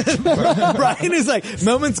off topic. Brian is like,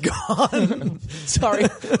 moment's gone. Sorry.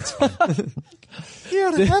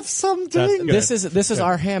 You have something. This is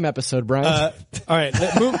our ham episode, Brian. All right,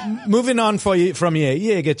 moving on from EA.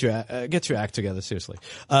 EA, get your act together, seriously.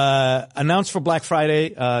 Announced for Black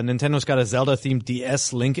Friday, Nintendo's got a Zelda-themed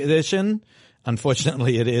DS Link Edition.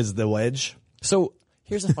 Unfortunately, it is the Wedge. So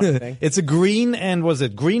here's a funny thing. It's a green, and was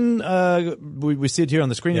it green? We see it here on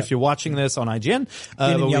the screen if you're watching this on IGN.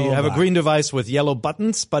 and We yellow have a black. green device with yellow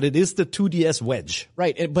buttons, but it is the 2DS Wedge.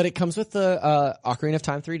 Right, but it comes with the Ocarina of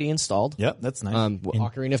Time 3D installed. Yep, that's nice.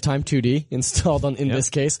 Ocarina of Time 2D installed in this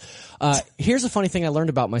case. Here's a funny thing I learned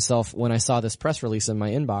about myself when I saw this press release in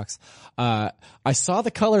my inbox. I saw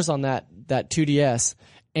the colors on that 2DS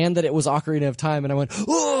and that it was Ocarina of Time, and I went,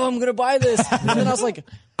 oh, I'm gonna buy this. And then I was like,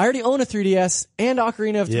 I already own a 3DS and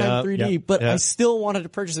Ocarina of Time 3D, but I still wanted to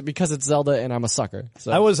purchase it because it's Zelda and I'm a sucker. So.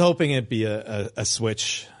 I was hoping it'd be a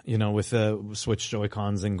Switch, with the Switch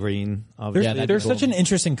Joy-Cons in green. Obviously. They're such an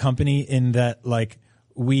interesting company in that, like,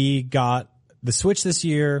 we got the Switch this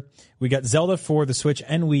year, we got Zelda for the Switch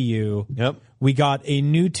and Wii U. Yep. We got a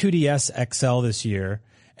new 2DS XL this year.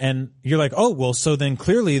 And you're like, oh, well, so then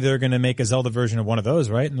clearly they're going to make a Zelda version of one of those,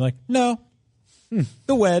 right? And like, no.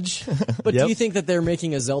 The Wedge. But do you think that they're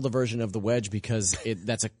making a Zelda version of the Wedge because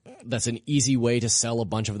that's an easy way to sell a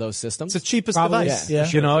bunch of those systems? It's the cheapest Probably, device.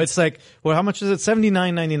 yeah. It's like, well, how much is it?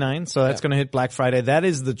 $79.99. So that's going to hit Black Friday. That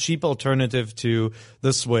is the cheap alternative to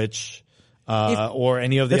the Switch. or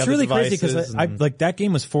any of the That's other really devices. crazy because like that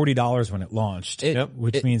game was $40 when it launched,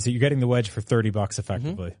 which means that you're getting the Wedge for $30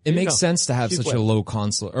 effectively. It makes sense to have such a low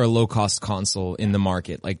console or a low cost console in the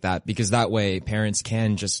market like that, because that way parents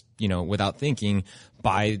can just, without thinking,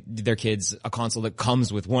 buy their kids a console that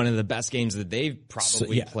comes with one of the best games that they've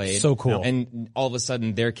probably played. So cool. And all of a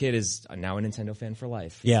sudden their kid is now a Nintendo fan for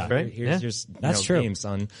life. Yeah. Right. Here's That's true. game,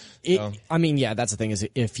 son. I mean, yeah, that's the thing is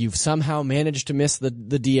if you've somehow managed to miss the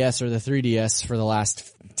DS or the 3DS for the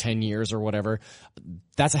last 10 years or whatever,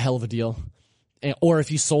 that's a hell of a deal. Or if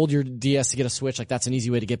you sold your DS to get a Switch, like that's an easy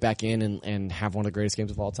way to get back in and have one of the greatest games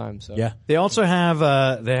of all time. So Yeah. They also have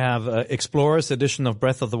Explorers edition of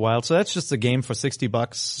Breath of the Wild. So that's just a game for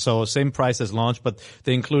 $60. So same price as launch, but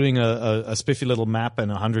they're including a spiffy little map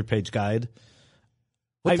and a 100-page guide.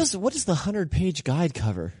 what does the 100-page guide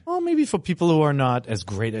cover? Well, maybe for people who are not as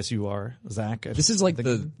great as you are, Zach. This is like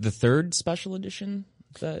the third special edition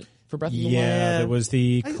for Breath of the Wild. Yeah, there was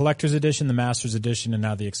the Collector's Edition, the Master's Edition, and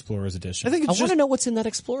now the Explorer's Edition. I think I it's want just to know what's in that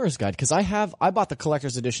Explorer's Guide because I bought the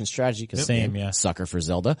Collector's Edition strategy because Same, yeah. sucker for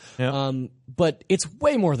Zelda. Yeah. But it's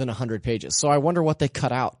way more than 100 pages. So I wonder what they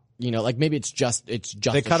cut out. Like maybe it's just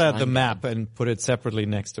they cut out the map and put it separately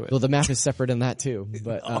next to it. Well, the map is separate in that too.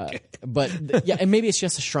 But yeah, and maybe it's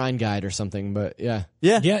just a shrine guide or something. But yeah.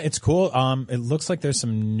 Yeah, it's cool. It looks like there's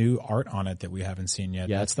some new art on it that we haven't seen yet.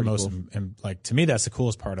 Yeah, that's it's the most, pretty and like to me, that's the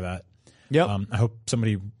coolest part of that. Yep. I hope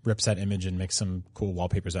somebody rips that image and makes some cool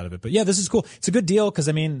wallpapers out of it. But yeah, this is cool. It's a good deal because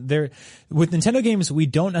I mean, with Nintendo games, we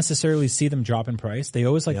don't necessarily see them drop in price. They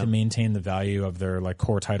always like to maintain the value of their like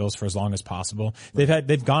core titles for as long as possible.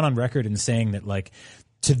 They've gone on record in saying that like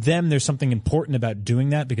to them, there's something important about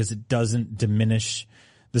doing that because it doesn't diminish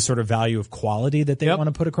the sort of value of quality that they want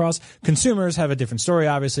to put across. Consumers have a different story,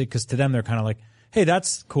 obviously, because to them, they're kind of like, hey,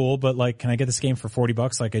 that's cool, but like, can I get this game for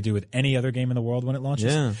 $40 like I do with any other game in the world when it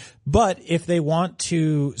launches? Yeah. But if they want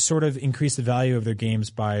to sort of increase the value of their games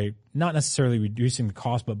by not necessarily reducing the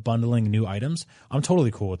cost, but bundling new items, I'm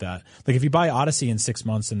totally cool with that. Like if you buy Odyssey in 6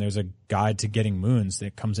 months and there's a guide to getting moons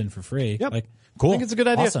that comes in for free, like cool. I think it's a good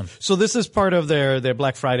idea. Awesome. So this is part of their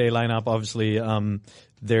Black Friday lineup, obviously.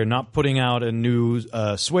 They're not putting out a new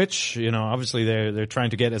Switch. Obviously they're trying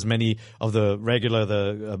to get as many of the regular,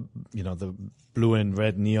 the blue and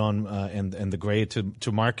red neon and the gray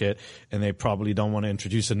to market, and they probably don't want to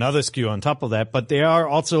introduce another SKU on top of that. But they are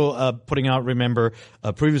also putting out, remember,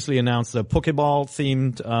 previously announced the Pokeball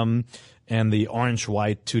themed and the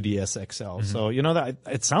orange-white 2DS XL. So, that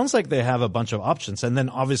it sounds like they have a bunch of options. And then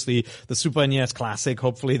obviously the Super NES Classic,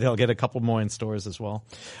 hopefully they'll get a couple more in stores as well.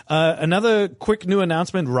 Another quick new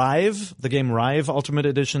announcement, Rive, the game Rive Ultimate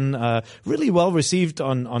Edition, really well received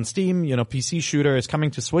on Steam. PC shooter is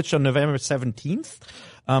coming to Switch on November 17th.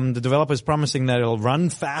 The developer is promising that it'll run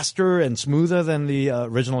faster and smoother than the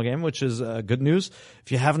original game, which is good news.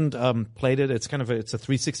 If you haven't played it, it's a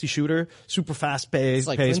 360 shooter, super fast paced,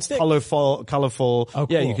 like colorful. Oh, cool.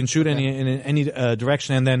 Yeah, you can shoot in any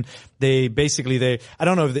direction. And then they I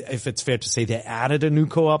don't know if it's fair to say they added a new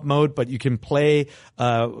co-op mode, but you can play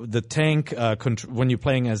the tank when you're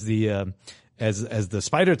playing as the as the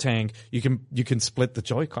spider tank, you can split the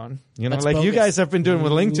Joy-Con. That's like bogus. you guys have been doing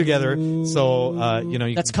with Link together. So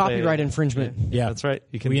you That's can play- copyright infringement. Yeah, That's right.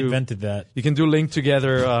 We invented that. You can do Link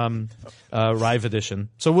Together Rive Edition.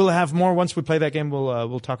 So we'll have more once we play that game.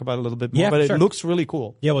 We'll talk about it a little bit more. Yeah, but sure. it looks really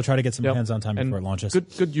cool. Yeah, we'll try to get some Yep. hands-on time And before it launches.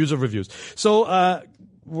 Good user reviews. So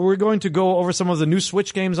we're going to go over some of the new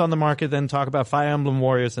Switch games on the market, then talk about Fire Emblem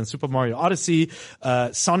Warriors and Super Mario Odyssey.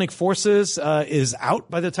 Sonic Forces is out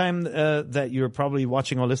by the time that you're probably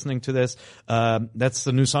watching or listening to this. That's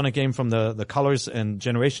the new Sonic game from the Colors and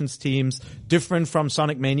Generations teams, different from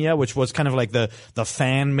Sonic Mania, which was kind of like the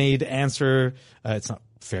fan-made answer. It's not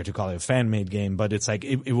fair to call it a fan-made game, but it's like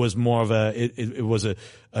it was more of it was a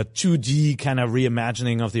 2D kind of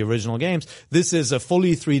reimagining of the original games. This is a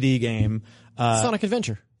fully 3D game. Sonic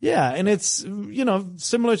Adventure. Yeah, and it's,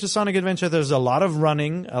 similar to Sonic Adventure. There's a lot of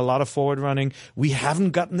running, a lot of forward running. We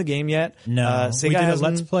haven't gotten the game yet. No, Sega we did a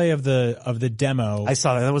hasn't. Let's Play of the demo. I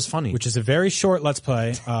saw that. That was funny. Which is a very short Let's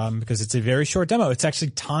Play, because it's a very short demo. It's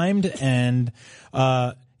actually timed and,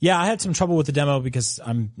 yeah, I had some trouble with the demo because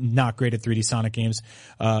I'm not great at 3D Sonic games.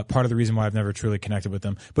 Part of the reason why I've never truly connected with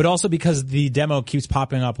them, but also because the demo keeps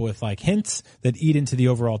popping up with like hints that eat into the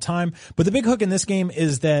overall time. But the big hook in this game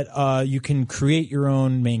is that, you can create your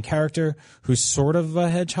own main character who's sort of a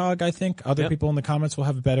hedgehog, I think. Other people in the comments will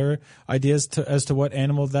have better ideas as to what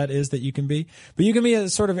animal that is that you can be. But you can be a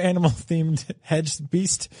sort of animal themed hedge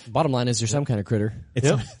beast. Bottom line is you're some kind of critter. It's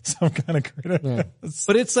some kind of critter.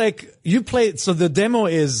 But it's like you play. So the demo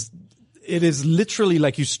is it is literally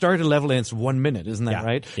like you start a level and it's 1 minute, isn't that Yeah.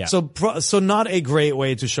 right? Yeah. So not a great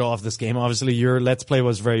way to show off this game. Obviously, your Let's Play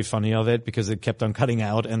was very funny of it because it kept on cutting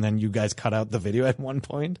out, and then you guys cut out the video at one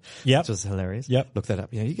point. Yep. Which was hilarious. Yep. Look that up.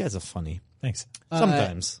 Yeah, you guys are funny. Thanks.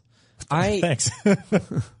 Sometimes. Thanks.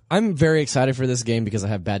 I'm very excited for this game because I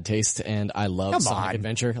have bad taste and I love Come Sonic on.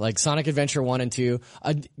 Adventure. Like Sonic Adventure 1 and 2.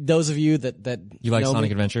 Those of you that You like know Sonic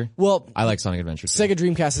me- Adventure? Well, I like Sonic Adventure too. Sega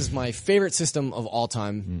Dreamcast is my favorite system of all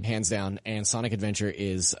time, hands down, and Sonic Adventure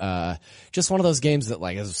is just one of those games that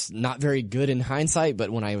like is not very good in hindsight, but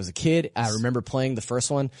when I was a kid, I remember playing the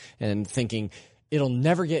first one and thinking, it'll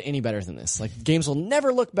never get any better than this. Like games will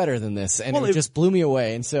never look better than this, and it just blew me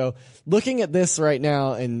away. And so, looking at this right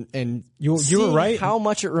now, and You were seeing right. how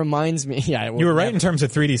much it reminds me. Yeah, it would You were right never- in terms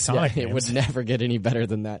of 3D Sonic it games. would never get any better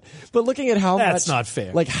than that. But looking at how That's much, not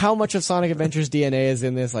fair. Like how much of Sonic Adventure's DNA is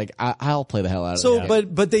in this, like I'll play the hell out of So,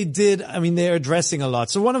 it. but they did, I mean, they're addressing a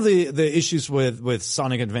lot. So one of the issues with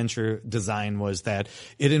Sonic Adventure design was that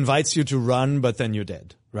it invites you to run, but then you're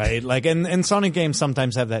dead. Right? Like, and Sonic games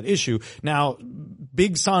sometimes have that issue. Now,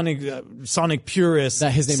 big Sonic purists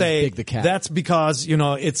That his name is say Big the Cat. that's because, you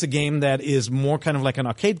know, it's a game that is more kind of like an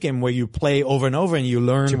arcade game where you play over and over and you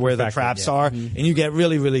learn where the perfect it, traps yeah. are and you get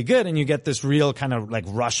really, really good and you get this real kind of like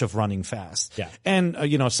rush of running fast. Yeah. And,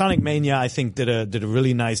 you know, Sonic Mania, I think did a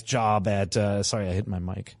really nice job at, sorry, I hit my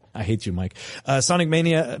mic. I hate you, Mike. Sonic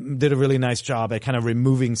Mania did a really nice job at kind of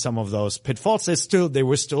removing some of those pitfalls. There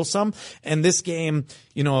were still some. And this game,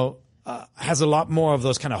 you know, has a lot more of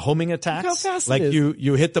those kind of homing attacks. Look how fast like it is.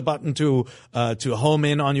 you hit the button to home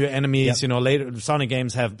in on your enemies. Yep. You know, later Sonic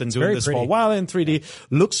games have been doing very this for a pretty. while in 3D.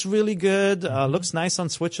 Looks really good. Looks nice on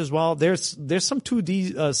Switch as well. There's some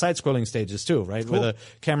 2D side scrolling stages too, right? Where the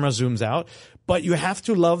camera zooms out. But you have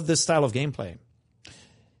to love this style of gameplay.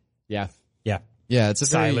 yeah. Yeah. Yeah, it's a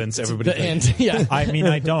Silence, everybody. And yeah. I mean,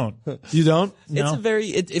 I don't. You don't? No. It's a very,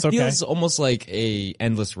 it okay. feels almost like a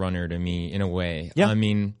endless runner to me in a way. Yeah. I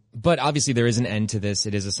mean, but obviously there is an end to this.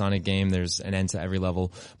 It is a Sonic game. There's an end to every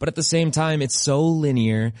level. But at the same time, it's so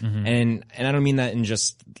linear. And I don't mean that in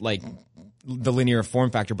just like the linear form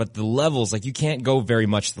factor, but the levels, like you can't go very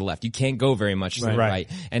much to the left. You can't go very much to the right.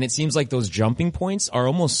 And it seems like those jumping points are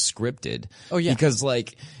almost scripted. Oh, yeah. Because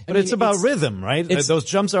like, But it's about rhythm, right? it's- Those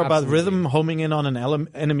jumps are about absolutely. rhythm, homing in on an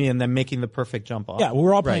enemy and then making the perfect jump off. Yeah,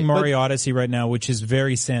 we're all playing Right. Mario Odyssey right now, which is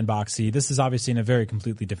very sandboxy. This is obviously in a very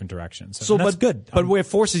completely different direction. So that's good. But where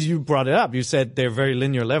Forces, you brought it up. You said they're very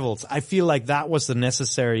linear levels. I feel like that was the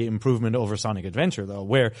necessary improvement over Sonic Adventure, though,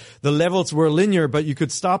 where the levels were linear, but you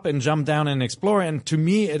could stop and jump down and explore. And to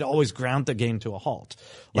me, it always ground the game to a halt.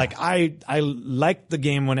 Like I like the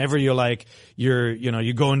game whenever you're like you're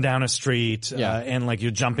going down a street and like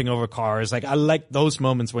you're jumping over cars. Like I like those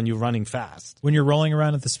moments when you're running fast. when you're rolling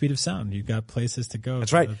around at the speed of sound, you've got places to go.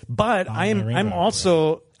 That's right. But I'm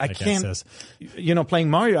also I Like can't says. playing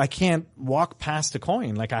Mario, I can't walk past a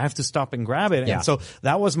coin. Like I have to stop and grab it. Yeah. And so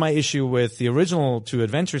that was my issue with the original two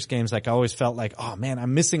Adventures games. Like I always felt like, oh man,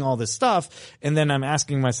 I'm missing all this stuff. And then I'm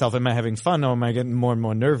asking myself, am I having fun or am I getting more and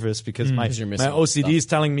more nervous because my you're missing all the OCD is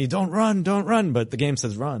telling me don't run, but the game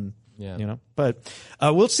says run. Yeah. You know, but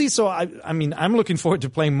we'll see. So I mean, I'm looking forward to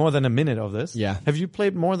playing more than a minute of this. Yeah. Have you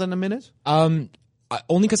played more than a minute?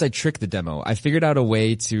 only because I tricked the demo. I figured out a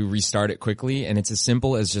way to restart it quickly, and it's as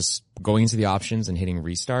simple as just going into the options and hitting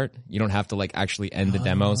restart. You don't have to like actually end the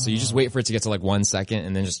demo, so you just wait for it to get to like 1 second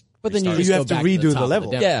and then just. But then you restart. just You go have to back redo the, the top of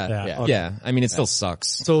level. demo. Yeah, yeah. I mean, it still sucks,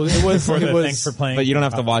 So it was. Thanks for playing. but you don't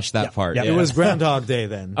have to watch that part. Yeah. Yeah. It was Groundhog Day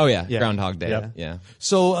then. Oh yeah, Groundhog Day. Yep. Yeah.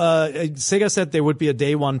 So Sega said there would be a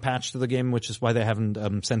day one patch to the game, which is why they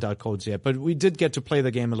haven't sent out codes yet. But we did get to play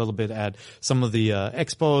the game a little bit at some of the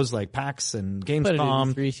expos like PAX and Gamescom.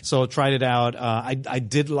 E3. So tried it out. I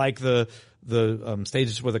did like the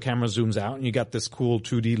stages where the camera zooms out and you got this cool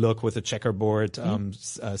 2D look with the checkerboard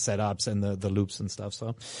setups and the loops and stuff.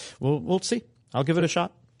 So we'll see. I'll give it a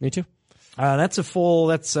shot. Me too. That's a full.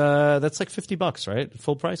 That's like $50, right?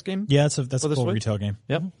 Full price game. Yeah, that's a For the full Switch? retail game.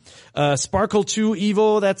 Yep. Sparkle 2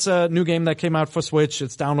 Evo, that's a new game that came out for Switch.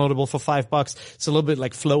 It's downloadable for $5. It's a little bit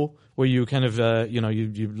like Flow, where you kind of,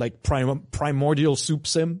 you like primordial soup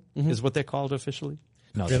sim is what they're called officially.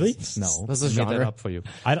 No, Really? No. That's a I made that genre. up for you.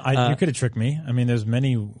 You could have tricked me. I mean, there's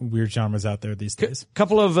many weird genres out there these days.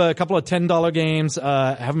 Couple of $10 games.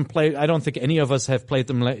 Haven't played. I don't think any of us have played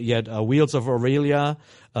them yet. Wheels of Aurelia,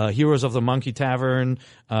 Heroes of the Monkey Tavern,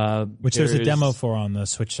 Which there's a demo for on the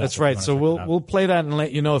Switch. That's right. So we'll play that and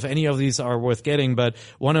let you know if any of these are worth getting. But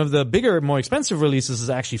one of the bigger, more expensive releases is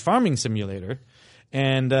actually Farming Simulator.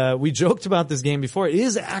 And we joked about this game before. It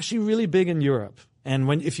is actually really big in Europe.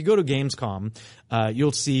 And if you go to Gamescom,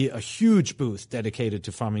 you'll see a huge booth dedicated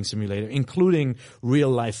to Farming Simulator, including real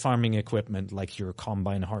life farming equipment like your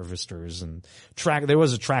combine harvesters and there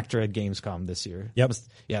was a tractor at Gamescom this year. Yep.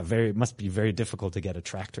 Must be very difficult to get a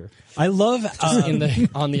tractor. I love on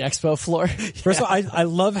the expo floor. First of all, I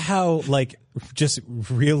love how like just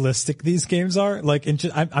realistic these games are. Like,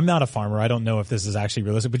 I'm not a farmer. I don't know if this is actually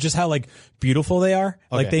realistic, but just how like beautiful they are.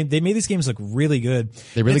 Like they made these games look really good.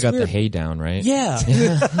 They really got weird. the hay down, right? Yeah.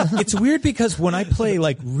 It's weird because when I play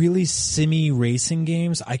like really simmy racing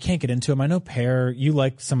games, I can't get into them. I know Pear, you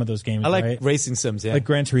like some of those games, I like right? racing sims, yeah. Like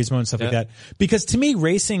Gran Turismo and stuff like that. Because to me,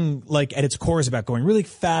 racing, like at its core is about going really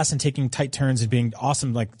fast and taking tight turns and being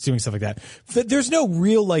awesome, like doing stuff like that. There's no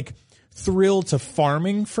real like thrill to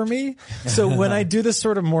farming for me. So when I do this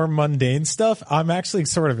sort of more mundane stuff, I'm actually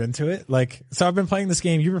sort of into it. Like, so I've been playing this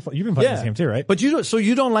game. You've been playing this game too, right? But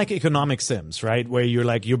you don't like economic sims, right? Where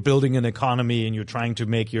you're building an economy and you're trying to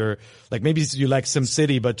make like maybe you like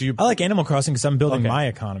SimCity, but do you? I like Animal Crossing because I'm building my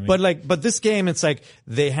economy. But this game, it's like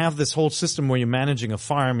they have this whole system where you're managing a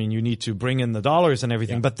farm and you need to bring in the dollars and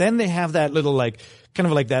everything. Yeah. But then they have that little like kind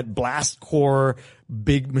of like that blast core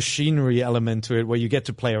big machinery element to it where you get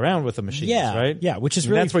to play around with the machines, right? Yeah, which is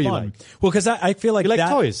really that's fun. What you like. Well, because I feel like you like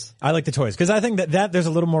toys. I like the toys because I think that there's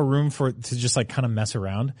a little more room to just like kind of mess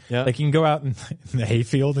around. Yeah. Like you can go out in the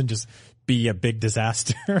hayfield and just be a big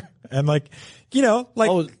disaster and like, you know,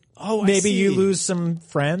 like maybe you lose some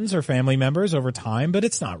friends or family members over time, but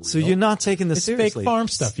it's not real. So you're not taking this seriously. Fake farm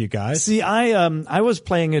stuff, you guys. See, I was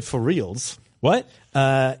playing it for reals. What?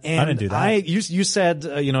 And I didn't do that. You said,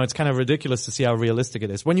 it's kind of ridiculous to see how realistic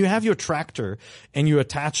it is. When you have your tractor and you're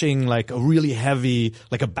attaching like a really heavy,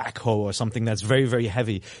 like a backhoe or something that's very, very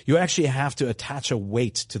heavy, you actually have to attach a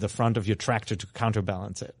weight to the front of your tractor to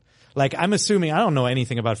counterbalance it. Like, I'm assuming, I don't know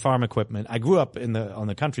anything about farm equipment. I grew up on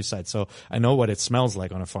the countryside, so I know what it smells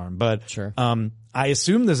like on a farm. But, sure. I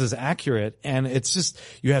assume this is accurate, and it's just,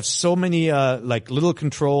 you have so many, like little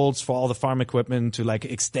controls for all the farm equipment to like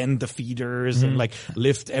extend the feeders and like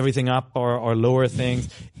lift everything up or lower things.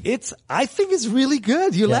 I think it's really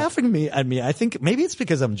good. You're laughing at me. I think maybe it's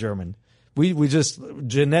because I'm German. We just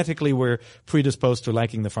genetically we're predisposed to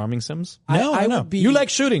liking the farming sims. I would be. You like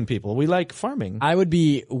shooting people. We like farming. I would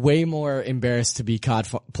be way more embarrassed to be caught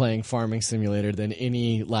playing Farming Simulator than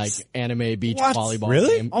any like anime beach volleyball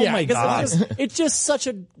game. Oh my god! It's just such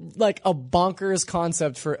a bonkers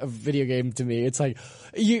concept for a video game to me. It's like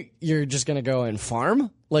you're just gonna go and farm.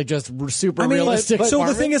 Like just super realistic. So farming?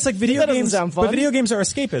 the thing is, like video games, sound fun. but video games are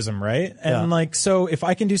escapism, right? And like, so if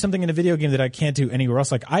I can do something in a video game that I can't do anywhere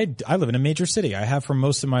else, like I live in a major city. I have for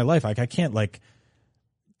most of my life. Like I can't like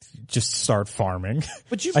just start farming.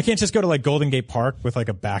 But I can't just go to like Golden Gate Park with like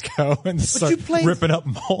a backhoe and start ripping up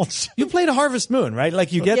mulch. You played Harvest Moon, right?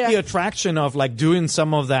 Like you get the attraction of like doing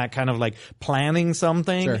some of that kind of like planning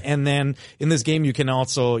something. Sure. And then in this game you can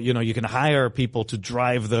also, you can hire people to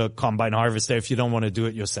drive the combine harvester if you don't want to do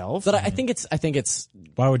it yourself. But I think it's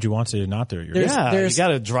why would you want to not do it yourself? You got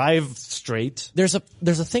to drive straight. There's a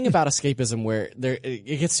thing about escapism where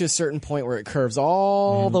it gets to a certain point where it curves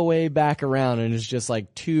all the way back around and it's just like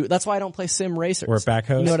that's why I don't play sim racers. Or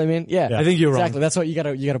backhoes. You know what I mean? Yeah. I think you're exactly. wrong. That's what you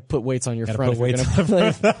gotta put weights on your front. Put weights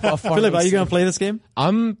Philip, are you going to play this game?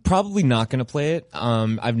 I'm probably not going to play it.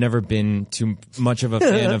 I've never been too much of a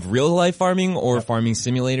fan of real life farming or farming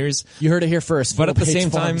simulators. You heard it here first. But at the Philip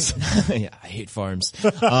same time, hates farms. yeah, I hate farms.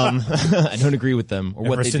 I don't agree with them or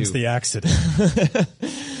what Ever they since do. the accident.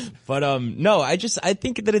 But no, I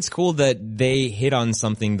think that it's cool that they hit on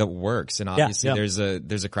something that works, and obviously there's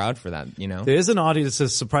a crowd for that, you know. There is an audience, a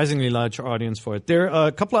surprisingly large audience for it. There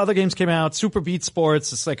a couple of other games came out. Super Beat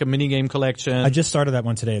Sports, it's like a mini game collection. I just started that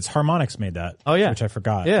one today. It's Harmonix made that. Oh yeah, which I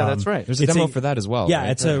forgot. Yeah, that's right. There's a demo for that as well. Yeah,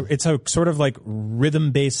 right? it's a sort of like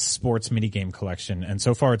rhythm based sports mini game collection, and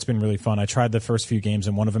so far it's been really fun. I tried the first few games,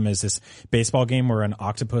 and one of them is this baseball game where an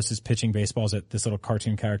octopus is pitching baseballs at this little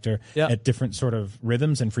cartoon character at different sort of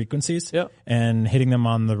rhythms and frequencies. Yeah. And hitting them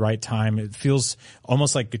on the right time. It feels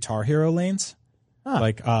almost like Guitar Hero lanes.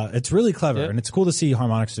 Like, it's really clever, and it's cool to see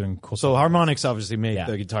Harmonix doing cool stuff. So Harmonix obviously made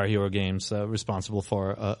the Guitar Hero games, responsible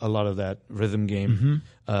for a lot of that rhythm game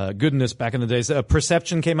goodness back in the days.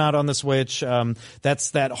 Perception came out on the Switch.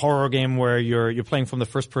 That's that horror game where you're playing from the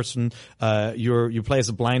first person. You play as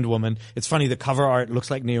a blind woman. It's funny, the cover art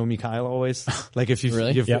looks like Naomi Kyle always. Like if you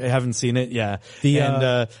haven't seen it,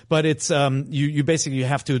 but it's you basically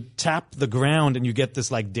have to tap the ground and you get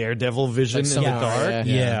this like Daredevil vision in the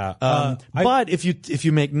dark. But if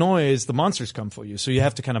you make noise, the monsters come for you. So you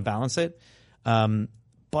have to kind of balance it.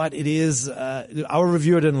 But it is, our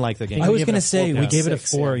reviewer didn't like the game. I was going to say, we gave it a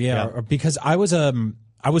 4, because I was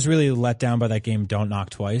I was really let down by that game, Don't Knock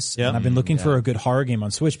Twice. Yeah. And I've been looking for a good horror game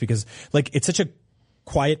on Switch because like it's such a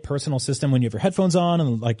quiet personal system when you have your headphones on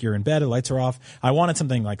and like you're in bed, the lights are off. I wanted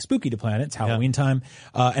something like spooky to play on it. It's Halloween time.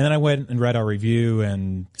 And then I went and read our review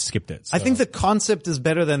and skipped it. So. I think the concept is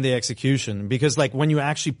better than the execution because like when you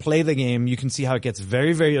actually play the game, you can see how it gets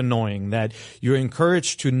very, very annoying that you're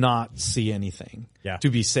encouraged to not see anything, to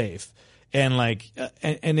be safe. And like,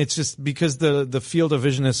 and it's just because the field of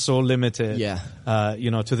vision is so limited,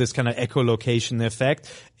 to this kind of echolocation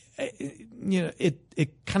effect.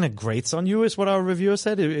 It kind of grates on you is what our reviewer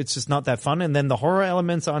said. It's just not that fun. And then the horror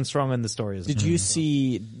elements aren't strong and the story is. Did you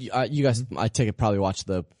see, you guys, I take it probably watched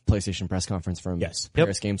the PlayStation press conference from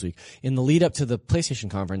Paris Games Week. In the lead up to the PlayStation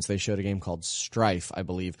conference, they showed a game called Strife, I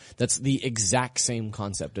believe. That's the exact same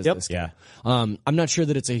concept as this game. I'm not sure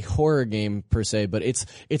that it's a horror game per se, but it's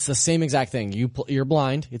the same exact thing. You're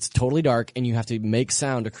blind, it's totally dark, and you have to make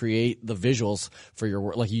sound to create the visuals for your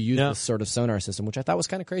work. Like you use this sort of sonar system, which I thought was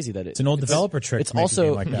kind of crazy that it's an old developer trick. It's to make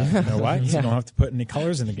also a game like that. You know why? You don't have to put any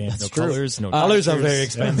colors in the game. That's no true. Colors are very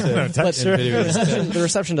expensive. But the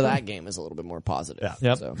reception to that game is a little bit more positive.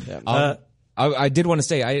 So, I did want to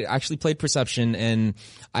say I actually played Perception and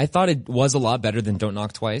I thought it was a lot better than Don't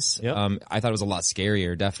Knock Twice. I thought it was a lot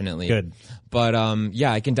scarier, definitely. Good. But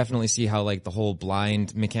I can definitely see how like the whole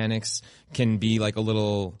blind mechanics can be like a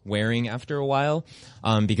little wearing after a while,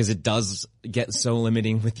 because it does get so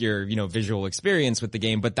limiting with your, visual experience with the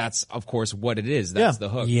game, but that's of course what it is. That's the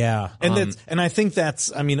hook. Yeah. And I think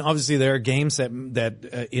obviously there are games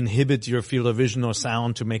that inhibit your field of vision or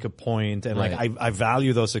sound to make a point. And like, I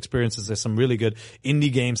value those experiences. There's some really good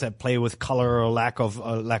indie games that play with color or lack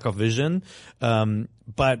of vision.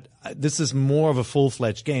 But this is more of a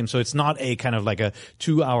full-fledged game, so it's not a kind of like a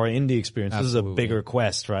 2-hour indie experience. Absolutely. This is a bigger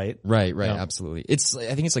quest, right? Right, absolutely.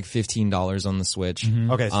 I think it's like $15 on the Switch.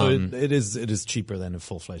 Okay, so it is cheaper than a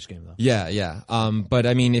full-fledged game though. Yeah. But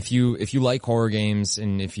I mean, if you like horror games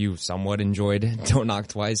and if you somewhat enjoyed Don't Knock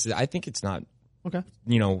Twice, I think it's not. Okay.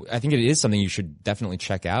 I think it is something you should definitely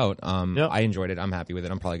check out. I enjoyed it. I'm happy with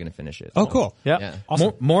it. I'm probably going to finish it. Oh, cool. Yeah.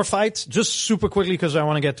 Awesome. More fights, just super quickly because I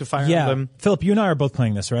want to get to Fire Emblem. Philip, you and I are both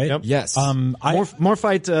playing this, right? Yep. Yes. More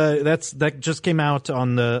fight. That just came out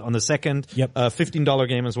on the second. Yep. $15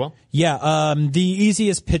 game as well. Yeah. The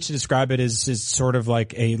easiest pitch to describe it is sort of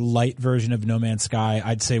like a light version of No Man's Sky.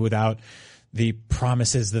 I'd say without the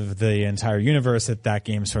promises of the entire universe that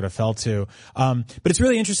game sort of fell to. But it's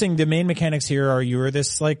really interesting. The main mechanics here are you're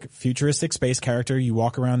this like futuristic space character. You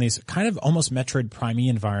walk around these kind of almost Metroid Prime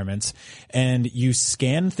environments and you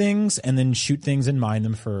scan things and then shoot things and mine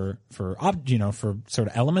them for sort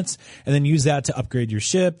of elements and then use that to upgrade your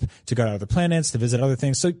ship, to go to other planets, to visit other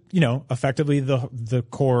things. So, effectively the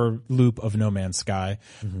core loop of No Man's Sky.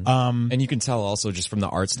 And you can tell also just from the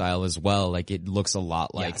art style as well, like it looks a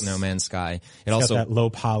lot like No Man's Sky. It also got that low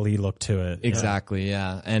poly look to it. Exactly,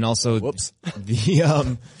 yeah. And also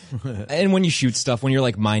and when you shoot stuff, when you're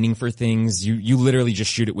like mining for things, you literally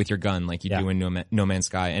just shoot it with your gun like you do in No Man's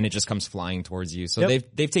Sky and it just comes flying towards you. So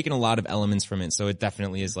they've taken a lot of elements from it. So it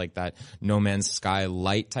definitely is like that No Man's Sky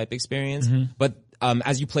light type experience. But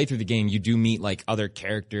as you play through the game, you do meet like other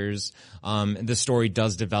characters. The story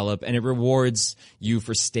does develop and it rewards you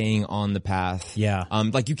for staying on the path. Yeah.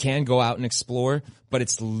 Like you can go out and explore, but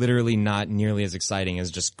it's literally not nearly as exciting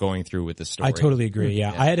as just going through with the story. I totally agree.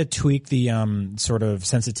 Yeah. I had to tweak the sort of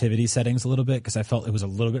sensitivity settings a little bit because I felt it was a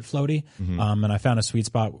little bit floaty. And I found a sweet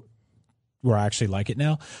spot where I actually like it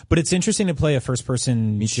now. But it's interesting to play a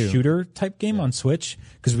first-person shooter type game on Switch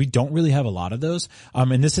because we don't really have a lot of those.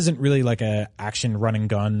 And this isn't really like a action run and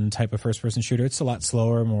gun type of first-person shooter. It's a lot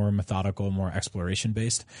slower, more methodical, more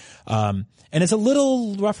exploration-based. And it's a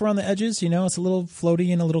little rough around the edges, It's a little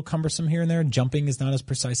floaty and a little cumbersome here and there. Jumping is not as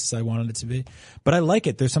precise as I wanted it to be. But I like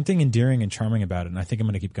it. There's something endearing and charming about it, and I think I'm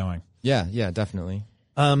going to keep going. Yeah, definitely.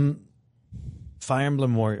 Fire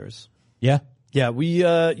Emblem Warriors. Yeah. Yeah,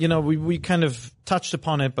 we kind of touched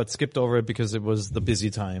upon it, but skipped over it because it was the busy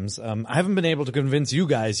times. I haven't been able to convince you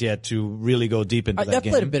guys yet to really go deep into that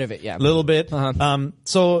game. I played a bit of it, yeah. A little bit.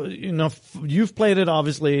 So, you've played it,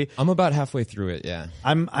 obviously. I'm about halfway through it, yeah.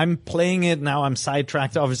 I'm playing it now. I'm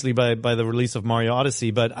sidetracked, obviously, by the release of Mario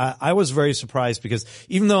Odyssey, but I was very surprised because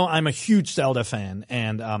even though I'm a huge Zelda fan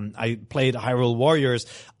and, I played Hyrule Warriors,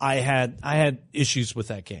 I had issues with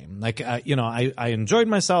that game. Like, I enjoyed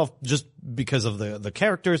myself just because of the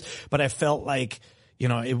characters, but I felt like,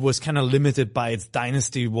 it was kind of limited by its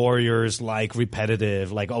Dynasty Warriors, like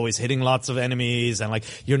repetitive, like always hitting lots of enemies, and like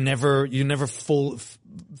you never feel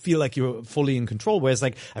like you're fully in control. Whereas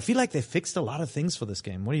like I feel like they fixed a lot of things for this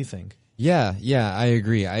game. What do you think? Yeah, I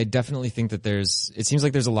agree. I definitely think that it seems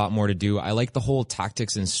like there's a lot more to do. I like the whole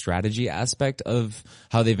tactics and strategy aspect of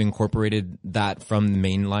how they've incorporated that from the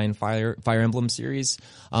mainline Fire Emblem series.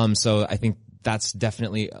 So I think that's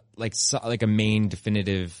definitely like a main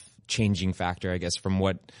definitive changing factor, I guess, from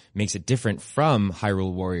what makes it different from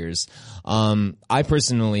Hyrule Warriors. I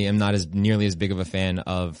personally am not nearly as big of a fan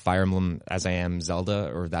of Fire Emblem as I am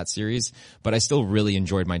Zelda or that series, but I still really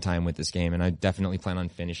enjoyed my time with this game, and I definitely plan on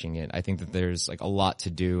finishing it. I think that there's like a lot to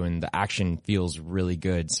do, and the action feels really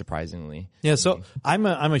good, surprisingly. Yeah, so I'm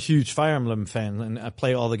a huge Fire Emblem fan, and I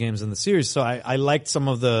play all the games in the series, so I liked some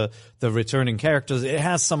of the returning characters. It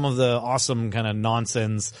has some of the awesome kind of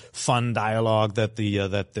nonsense, fun dialogue that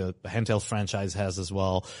the handheld franchise has as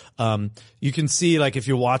well. You can see, like, if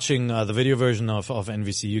you're watching the video version of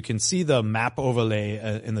NVC, you can see the map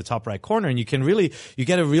overlay in the top right corner, and you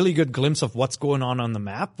get a really good glimpse of what's going on the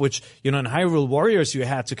map, which, in Hyrule Warriors, you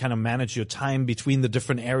had to kind of manage your time between the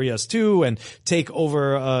different areas too, and take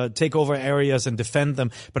over areas and defend them.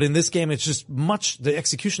 But in this game, it's just the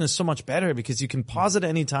execution is so much better because you can pause at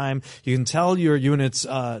any time. You can tell your units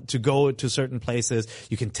to go to certain places.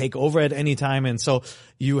 You can take over at any time, and so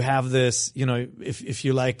you have this, if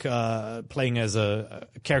you like playing as a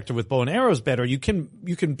character with bow and arrows better, you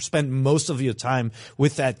can spend most of your time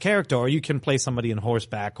with that character, or you can play somebody on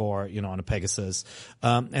horseback or on a Pegasus,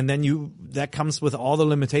 and then that comes with all the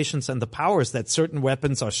limitations and the powers that certain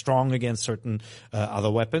weapons are strong against certain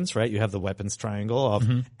other weapons, right? You have the weapons triangle of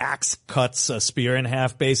axe cuts a spear in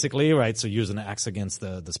half, basically, right? So use an axe against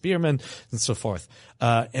the spearman and so forth,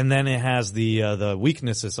 and then it has the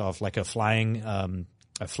weaknesses of like a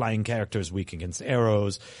flying character is weak against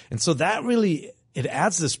arrows. And so that really, it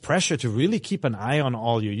adds this pressure to really keep an eye on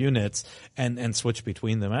all your units and switch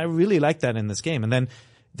between them. I really like that in this game. And then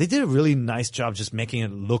they did a really nice job just making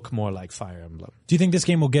it look more like Fire Emblem. Do you think this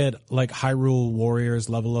game will get like Hyrule Warriors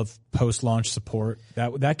level of post-launch support?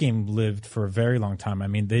 That game lived for a very long time. I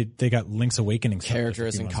mean, they got Link's Awakening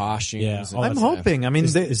characters and costumes. Yeah, I'm hoping. I mean,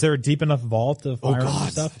 is there a deep enough vault of Fire Emblem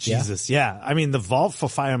stuff? Jesus, yeah. I mean, the vault for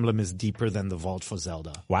Fire Emblem is deeper than the vault for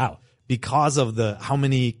Zelda. Wow. Because of how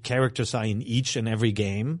many characters are in each and every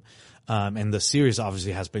game. And the series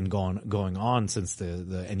obviously has been going on since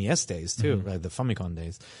the NES days too, right? The Famicom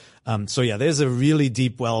days. So yeah, there's a really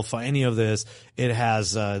deep well for any of this. It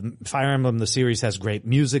has, Fire Emblem, the series has great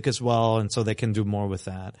music as well, and so they can do more with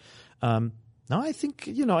that. No, I think,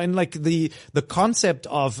 and like the concept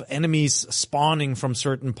of enemies spawning from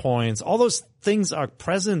certain points, all those things are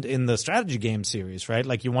present in the strategy game series, right?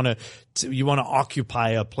 Like you want to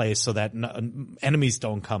occupy a place so that enemies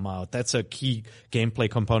don't come out. That's a key gameplay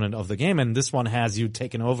component of the game. And this one has you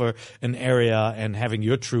taking over an area and having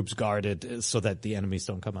your troops guarded so that the enemies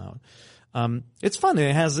don't come out. It's fun.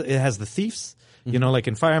 It has the thieves. Like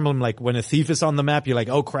in Fire Emblem, like when a thief is on the map, you're like,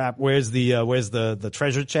 oh crap, where's the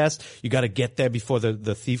treasure chest? You gotta get there before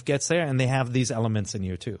the thief gets there, and they have these elements in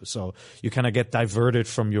here too. So you kind of get diverted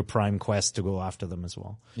from your prime quest to go after them as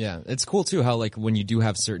well. Yeah, it's cool too how like when you do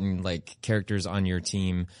have certain like characters on your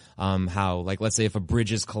team, how like let's say if a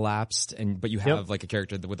bridge is collapsed but you have like a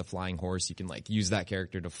character with a flying horse, you can like use that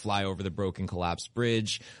character to fly over the broken collapsed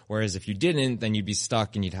bridge. Whereas if you didn't, then you'd be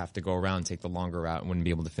stuck and you'd have to go around and take the longer route and wouldn't be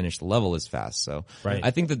able to finish the level as fast. So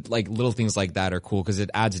I think that like little things like that are cool because it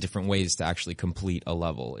adds different ways to actually complete a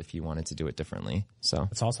level if you wanted to do it differently. So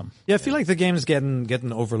it's awesome. Yeah, I feel like the game is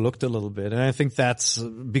getting overlooked a little bit, and I think that's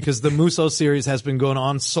because the Musou series has been going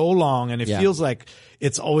on so long, and it feels like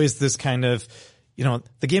it's always this kind of,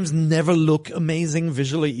 the games never look amazing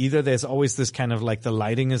visually either. There's always this kind of like the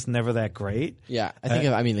lighting is never that great. Yeah, I think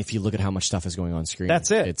if you look at how much stuff is going on screen,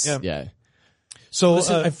 that's it. It's So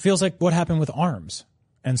it feels like what happened with ARMS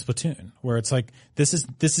and Splatoon, where it's like this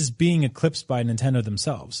is being eclipsed by Nintendo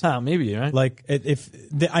themselves. Maybe, right? Like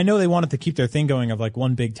I know they wanted to keep their thing going of like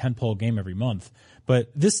one big tentpole game every month,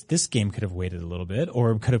 but this game could have waited a little bit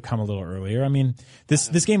or could have come a little earlier. I mean,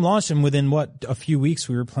 this game launched, and within a few weeks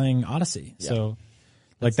we were playing Odyssey. Yeah. So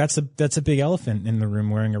like that's a big elephant in the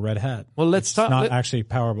room wearing a red hat. Well, let's talk. Not actually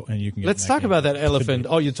powerful, and you can. Let's talk about that elephant.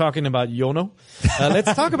 Oh, you're talking about Yono.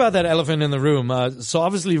 Let's talk about that elephant in the room. So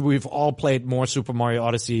obviously we've all played more Super Mario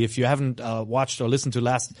Odyssey. If you haven't watched or listened to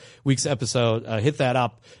last week's episode, hit that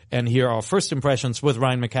up and hear our first impressions with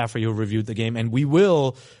Ryan McCaffrey, who reviewed the game. And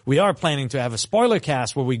we are planning to have a spoiler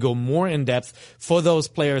cast where we go more in depth for those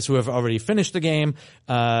players who have already finished the game.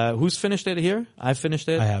 Who's finished it here? I've finished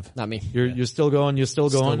it. I have. Not me. You're still going. You're still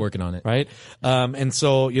going. Still working on it. Right? And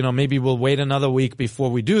so, maybe we'll wait another week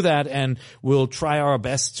before we do that, and we'll try our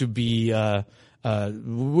best to be,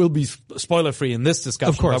 we'll be spoiler free in this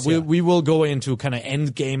discussion. Of course, but we will go into kind of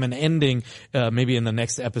end game and ending, maybe in the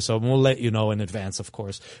next episode, and we'll let you know in advance, of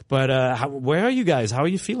course. But, where are you guys? How are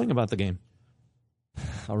you feeling about the game?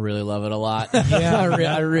 I really love it a lot. Yeah,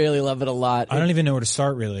 I really love it a lot. I don't even know where to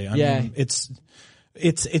start, really. I mean,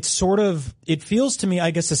 it's sort of, it feels to me,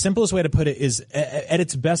 I guess the simplest way to put it is at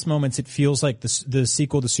its best moments, it feels like the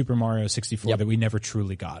sequel to Super Mario 64 that we never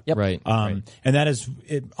truly got. Yep. Right. And that is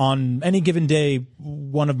on any given day,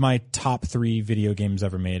 one of my top 3 video games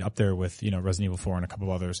ever made, up there with, Resident Evil 4 and a couple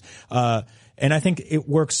of others. And I think it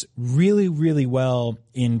works really, really well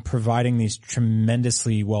in providing these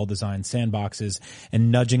tremendously well-designed sandboxes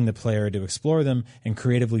and nudging the player to explore them and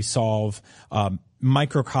creatively solve,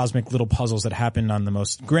 microcosmic little puzzles that happen on the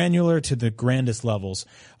most granular to the grandest levels,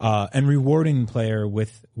 and rewarding the player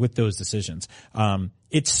with those decisions.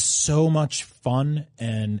 It's so much fun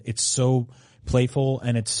and it's so playful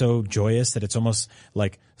and it's so joyous that it's almost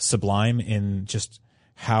like sublime in just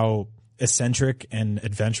how eccentric and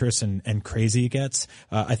adventurous and crazy it gets.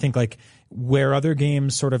 I think like where other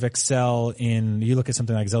games sort of excel in, you look at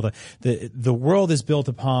something like Zelda, the world is built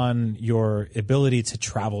upon your ability to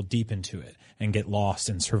travel deep into it and get lost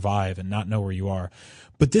and survive and not know where you are.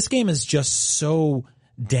 But this game is just so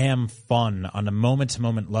damn fun on a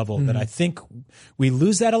moment-to-moment level that I think we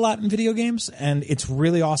lose that a lot in video games, and it's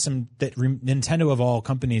really awesome that Nintendo of all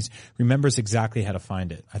companies remembers exactly how to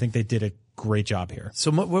find it. I think they did a great job here.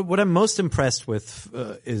 So what I'm most impressed with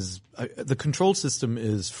is the control system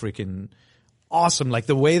is freaking awesome. Like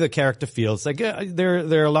the way the character feels. Like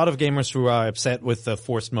there are a lot of gamers who are upset with the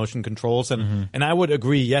forced motion controls, and I would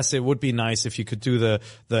agree. Yes, it would be nice if you could do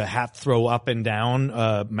the hat throw up and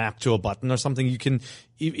down mapped to a button or something. You can.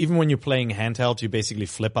 Even when you're playing handheld, you basically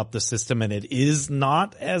flip up the system, and it is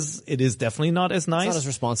definitely not as nice. It's not as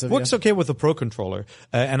responsive. Works okay with the Pro Controller,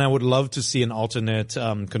 and I would love to see an alternate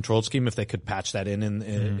control scheme if they could patch that in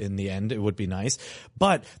the end. It would be nice.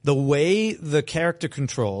 But the way the character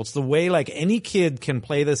controls, the way like any kid can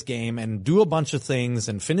play this game and do a bunch of things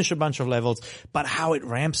and finish a bunch of levels, but how it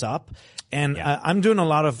ramps up. And I'm doing a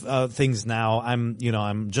lot of things now.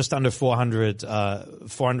 I'm just under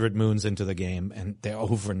 400 moons into the game, and they're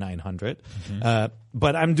over 900.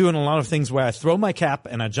 But I'm doing a lot of things where I throw my cap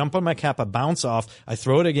and I jump on my cap, I bounce off, I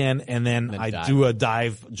throw it again, and then I do a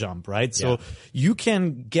dive jump, right? So you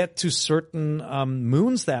can get to certain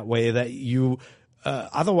moons that way that you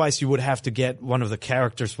otherwise you would have to get one of the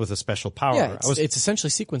characters with a special power. Yeah, it's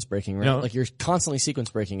essentially sequence breaking, right? Like you're constantly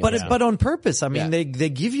sequence breaking. But on purpose. I mean, they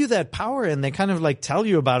give you that power and they kind of like tell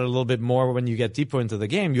you about it a little bit more when you get deeper into the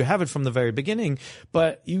game. You have it from the very beginning,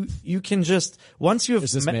 but you can just, once you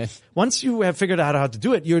have figured out how to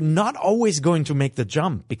do it, you're not always going to make the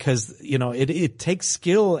jump because, it takes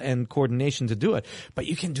skill and coordination to do it, but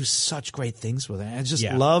you can do such great things with it. I just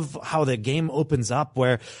love how the game opens up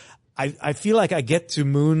where I feel like I get to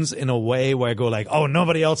moons in a way where I go like, oh,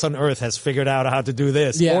 nobody else on Earth has figured out how to do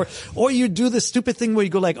this. Yeah. Or you do the stupid thing where you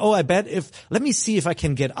go like, oh, let me see if I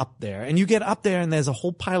can get up there. And you get up there and there's a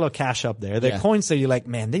whole pile of cash up there. There are coins there. You're like,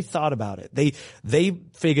 man, they thought about it. They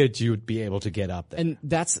figured you'd be able to get up there. And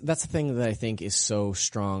that's the thing that I think is so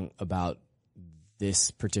strong about this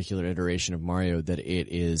particular iteration of Mario, that it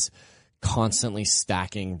is constantly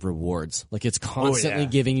stacking rewards. Like it's constantly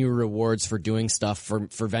giving you rewards for doing stuff,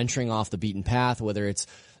 for venturing off the beaten path, whether it's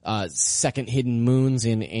second hidden moons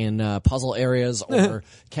in puzzle areas or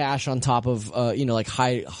cash on top of like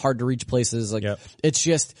hard to reach places. Like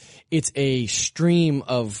it's a stream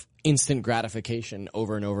of instant gratification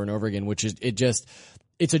over and over and over again, which is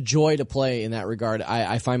it's a joy to play in that regard.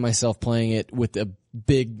 I find myself playing it with a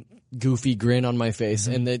big goofy grin on my face,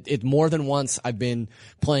 and it more than once I've been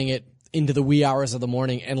playing it into the wee hours of the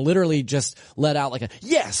morning and literally just let out like a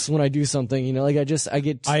yes when I do something, like I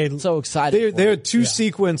get so excited. There are two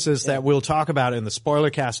sequences that we'll talk about in the spoiler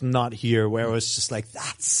cast, not here, where it was just like,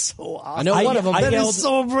 that's so awesome. I know one of them. That is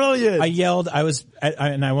so brilliant. I yelled,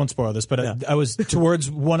 and I won't spoil this, but I was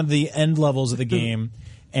towards one of the end levels of the game,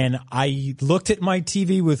 and I looked at my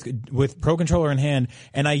TV with Pro Controller in hand,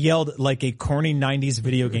 and I yelled like a corny 90s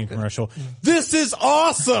video game commercial, "This is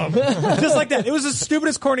awesome!" Just like that. It was the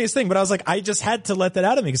stupidest, corniest thing, but I was like, I just had to let that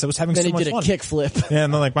out of me because I was having so much fun. Then he did a kickflip. Yeah,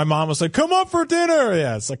 and then like my mom was like, "Come up for dinner!"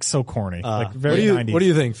 Yeah, it's like so corny. Like very 90s. What do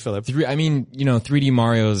you think, Philip? 3D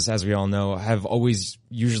Marios, as we all know, have always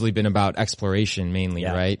usually been about exploration mainly,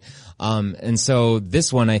 right? And so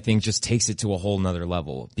this one, I think, just takes it to a whole nother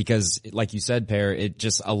level because, like you said, Per, it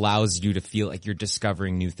just just allows you to feel like you're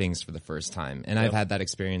discovering new things for the first time. And I've had that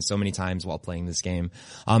experience so many times while playing this game.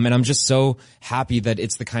 And I'm just so happy that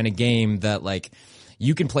it's the kind of game that like,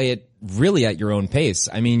 you can play it really at your own pace.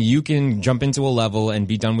 I mean, you can jump into a level and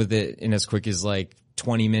be done with it in as quick as like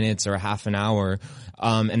 20 minutes or a half an hour,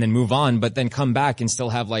 and then move on, but then come back and still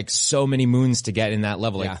have like so many moons to get in that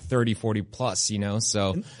level, like 30, 40 plus, you know,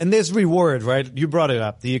 so. And there's reward, right? You brought it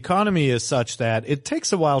up. The economy is such that it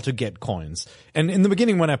takes a while to get coins. And in the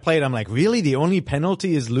beginning when I played, I'm like, really? The only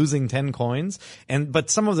penalty is losing 10 coins? But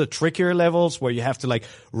some of the trickier levels where you have to like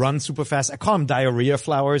run super fast, I call them diarrhea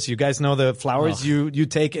flowers. You guys know the flowers you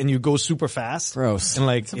take and you go super fast? Gross. And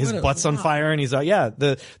like his butt's on fire and he's like,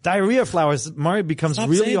 the diarrhea flowers, Mario becomes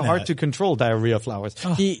really hard to control diarrhea flowers.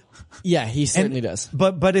 He certainly does.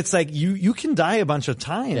 But it's like you can die a bunch of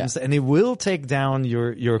times and it will take down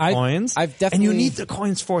your coins. And you need the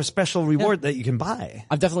coins for a special reward that you can buy.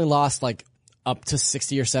 I've definitely lost like up to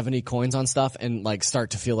 60 or 70 coins on stuff and like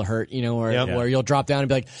start to feel the hurt, you know, where you'll drop down and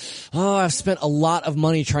be like, oh, I've spent a lot of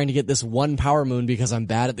money trying to get this one power moon because I'm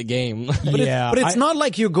bad at the game. But it's not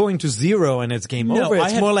like you're going to zero and it's game over.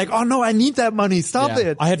 It's more like, oh no, I need that money. Stop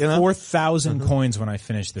it. I had 4,000 coins when I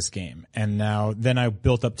finished this game. And then I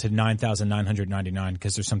built up to 9,999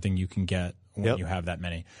 because there's something you can get when you have that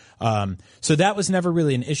many. So that was never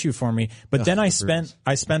really an issue for me. But then I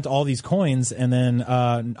spent all these coins and then,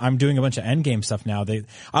 I'm doing a bunch of endgame stuff now.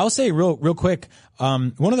 I'll say real quick,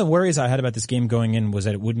 one of the worries I had about this game going in was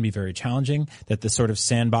that it wouldn't be very challenging, that the sort of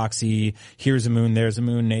sandboxy, here's a moon, there's a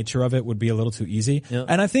moon nature of it would be a little too easy. Yep.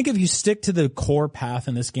 And I think if you stick to the core path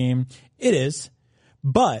in this game, it is.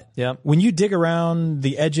 But when you dig around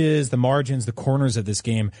the edges, the margins, the corners of this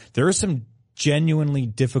game, there are some genuinely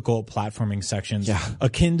difficult platforming sections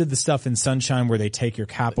akin to the stuff in Sunshine where they take your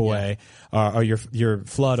cap away or your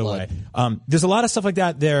flood away. There's a lot of stuff like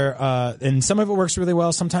that there, and some of it works really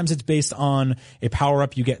well. Sometimes it's based on a power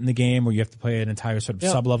up you get in the game where you have to play an entire sort of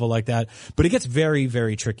sub level like that. But it gets very,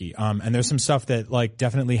 very tricky. And there's some stuff that like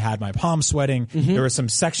definitely had my palms sweating. There were some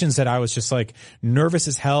sections that I was just like nervous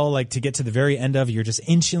as hell, like to get to the very end of. You're just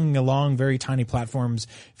inching along very tiny platforms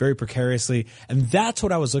very precariously. And that's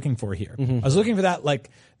what I was looking for here. I was looking for that, like,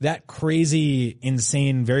 that crazy,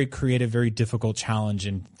 insane, very creative, very difficult challenge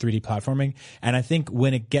in 3D platforming. And I think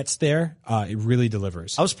when it gets there, it really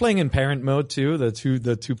delivers. I was playing in parent mode too, the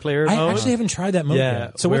two player mode. I actually haven't tried that mode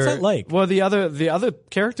yet. So what's that like? Well, the other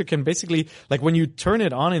character can basically, like when you turn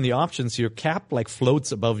it on in the options, your cap like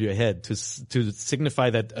floats above your head to signify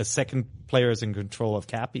that a second player is in control of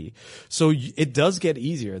Cappy. So it does get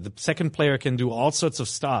easier. The second player can do all sorts of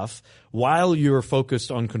stuff while you're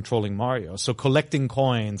focused on controlling Mario. So collecting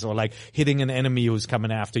coins or like hitting an enemy who's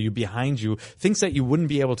coming after you behind you, things that you wouldn't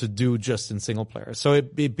be able to do just in single player. So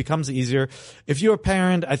it becomes easier. If you're a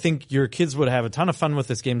parent, I think your kids would have a ton of fun with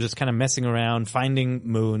this game, just kind of messing around, finding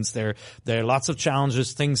moons. There are lots of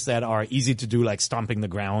challenges, things that are easy to do, like stomping the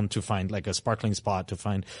ground to find like a sparkling spot to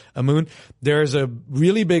find a moon. There's a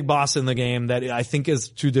really big boss in the game that I think is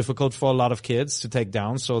too difficult for a lot of kids to take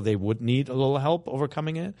down, so they would need a little help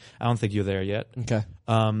overcoming it. I don't think you're there yet. Okay.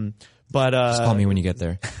 But just call me when you get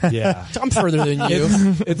there. Yeah. I'm further than you.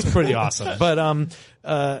 It's pretty awesome. But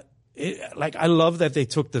I love that they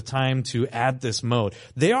took the time to add this mode.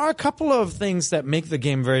 There are a couple of things that make the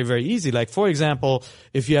game very, very easy. Like, for example,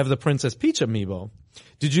 if you have the Princess Peach amiibo,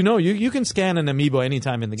 did you know you can scan an amiibo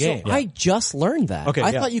anytime in the game? So I just learned that. Okay,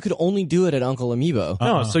 I thought you could only do it at Uncle Amiibo.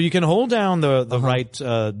 No, so you can hold down the right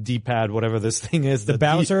D-pad, whatever this thing is. The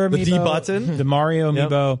Bowser amiibo, the D button, the Mario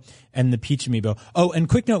amiibo, and the Peach amiibo. Oh, and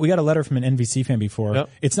quick note, we got a letter from an NVC fan before. Yep.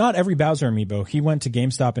 It's not every Bowser amiibo. He went to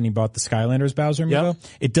GameStop and he bought the Skylanders Bowser amiibo.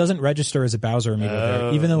 Yep. It doesn't register as a Bowser amiibo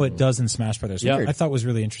there, even though it does in Smash Brothers. Yep. I thought was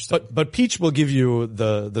really interesting. But Peach will give you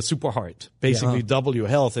the super heart, basically double your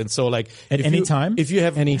health, and so like at any time, if you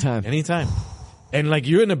have anytime. And like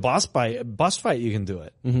you're in a boss fight, you can do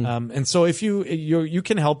it. And so if you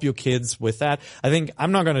can help your kids with that. I think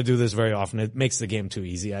I'm not going to do this very often. It makes the game too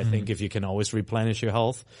easy. I think if you can always replenish your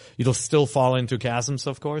health, you'll still fall into chasms,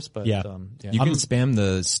 of course. But you can spam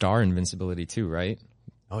the star invincibility too, right?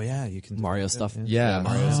 Oh yeah, you can Mario stuff. Yeah,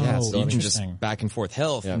 Mario's. Oh, yeah, so you can interesting. just back and forth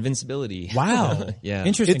health, invincibility. Wow. Yeah,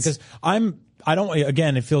 interesting because I don't,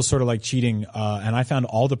 again, it feels sort of like cheating. And I found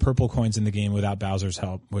all the purple coins in the game without Bowser's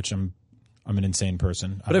help, which I'm an insane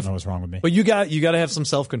person. I don't know what's wrong with me. But you got to have some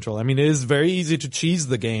self-control. I mean, it is very easy to cheese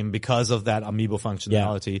the game because of that amiibo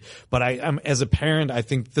functionality. Yeah. But I'm as a parent, I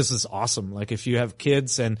think this is awesome. Like if you have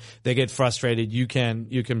kids and they get frustrated, you can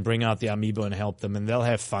bring out the amiibo and help them, and they'll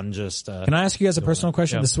have fun just. Can I ask you guys a personal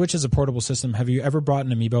question? Yeah. The Switch is a portable system. Have you ever brought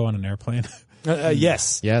an amiibo on an airplane?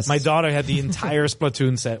 Yes. Yes. My daughter had the entire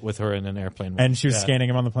Splatoon set with her in an airplane. And she was scanning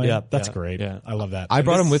him on the plane. Yeah, That's yeah, great. yeah. I love that. I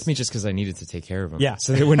brought them with me just because I needed to take care of them. Yeah.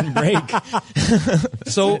 So they wouldn't break.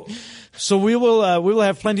 So we will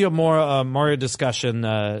have plenty of more Mario discussion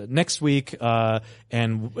next week,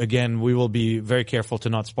 and again we will be very careful to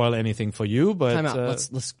not spoil anything for you. But Time out.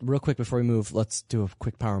 Let's real quick before we move. Let's do a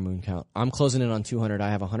quick Power Moon count. I'm closing in on 200. I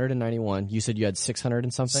have 191. You said you had 600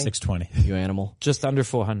 and something. 620. You animal. just under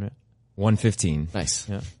 400. 115. Nice.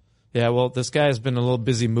 Yeah, well, this guy has been a little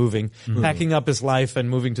busy moving, packing up his life and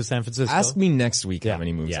moving to San Francisco. Ask me next week how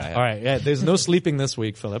many moves I have. All right. Yeah, there's no sleeping this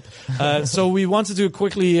week, Philip. So we wanted to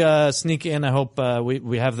quickly sneak in. I hope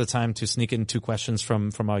we have the time to sneak in 2 questions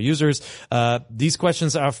from our users. These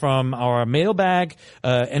questions are from our mailbag.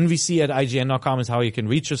 NVC@IGN.com is how you can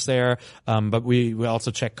reach us there. But we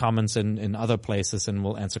also check comments in other places and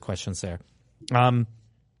we'll answer questions there.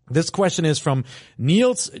 This question is from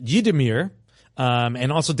Niels Yidemir.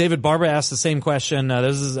 And also David Barber asked the same question.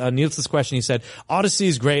 This is Niels' question. He said, Odyssey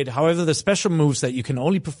is great. However, the special moves that you can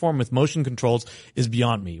only perform with motion controls is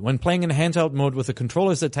beyond me. When playing in handheld mode with the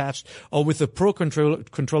controllers attached or with the Pro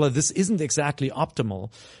controller, this isn't exactly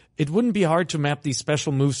optimal. It wouldn't be hard to map these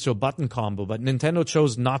special moves to a button combo, but Nintendo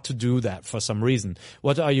chose not to do that for some reason.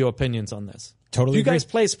 What are your opinions on this? Totally Do you agree. guys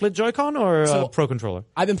play split Joy-Con or So- Pro controller?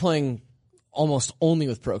 I've been playing almost only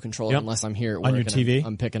with Pro Controller unless I'm here at work your and TV?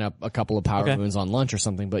 I'm picking up a couple of Power Okay. Moons on lunch or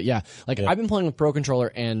something. But yeah, I've been playing with Pro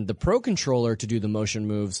Controller, and the Pro Controller to do the motion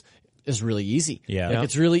moves is really easy. Yeah. Like,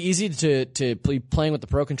 it's really easy to be playing with the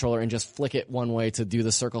Pro Controller and just flick it one way to do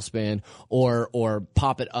the circle spin or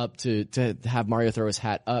pop it up to have Mario throw his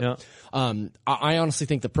hat up. Yeah. I honestly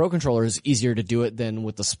think the Pro Controller is easier to do it than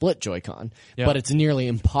with the split Joy-Con, but it's nearly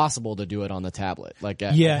impossible to do it on the tablet. Like, I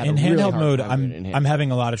had a in really handheld hard mode, time doing it in I'm having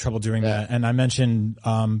a lot of trouble doing that. And I mentioned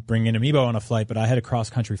bringing Amiibo on a flight, but I had a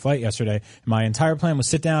cross-country flight yesterday. My entire plan was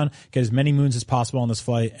sit down, get as many moons as possible on this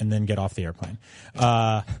flight, and then get off the airplane.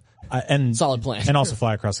 And Solid plan. and also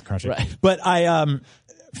fly across the country. Right. But I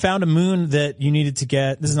found a moon that you needed to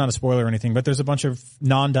get. This is not a spoiler or anything, but there's a bunch of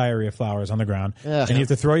non-diarrhea flowers on the ground, and you have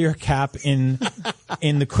to throw your cap in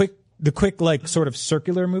the quick like sort of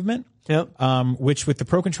circular movement. Yep. Which with the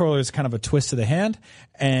Pro Controller is kind of a twist of the hand,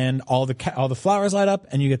 and all the flowers light up,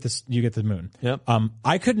 and you get the moon. Yep.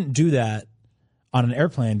 I couldn't do that on an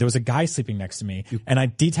airplane. There was a guy sleeping next to me, and I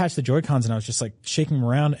detached the Joy-Cons, and I was just like shaking him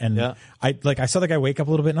around, and I saw the guy wake up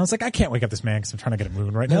a little bit, and I was like, I can't wake up this man because I'm trying to get a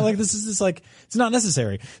moon right now. Like this is just like it's not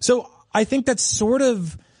necessary. So I think that's sort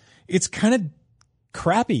of it's kind of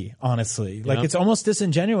crappy, honestly. Like it's almost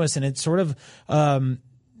disingenuous, and it sort of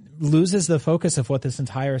loses the focus of what this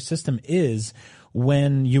entire system is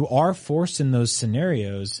when you are forced in those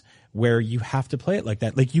scenarios where you have to play it like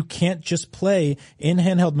that. Like you can't just play in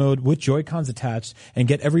handheld mode with Joy-Cons attached and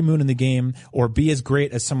get every moon in the game or be as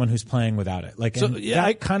great as someone who's playing without it. Like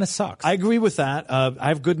that kind of sucks. I agree with that. I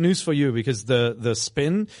have good news for you because the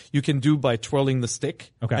spin you can do by twirling the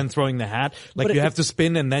stick and throwing the hat. Like But you have to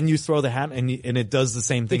spin and then you throw the hat and it does the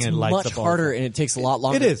same thing It's and lights much up all harder the and it takes a lot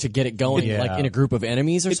longer It is. to get it going, like in a group of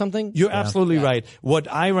enemies or something. You're absolutely right. What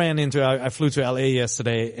I ran into, I flew to LA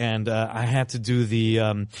yesterday and I had to do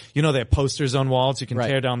the, there are posters on walls. You can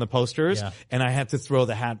tear down the posters and I had to throw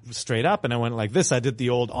the hat straight up and I went like this. I did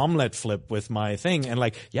the old omelet flip with my thing and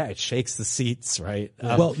it shakes the seats, right?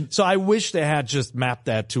 So I wish they had just mapped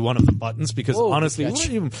that to one of the buttons because honestly,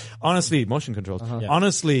 motion controls.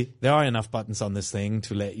 Honestly, there are enough buttons on this thing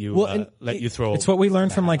to let you, you throw. It's what we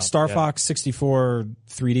learned from like Star Fox 64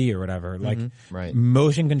 3D or whatever. Like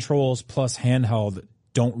motion controls plus handheld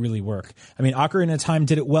don't really work. I mean, Ocarina of Time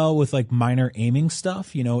did it well with like minor aiming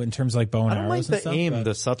stuff, in terms of like bow and I don't arrows like and the stuff.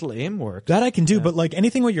 the subtle aim works. That I can do, but like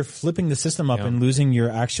anything where you're flipping the system up and losing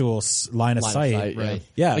your actual line of sight. Right.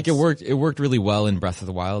 Yeah. Like it worked really well in Breath of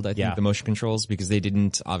the Wild, I think, the motion controls, because they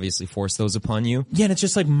didn't obviously force those upon you. Yeah, and it's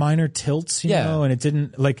just like minor tilts, you know, and it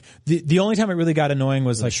didn't like the only time it really got annoying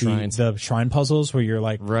was like the shrine puzzles where you're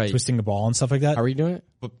like twisting the ball and stuff like that. How are you doing it?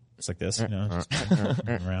 It's like this,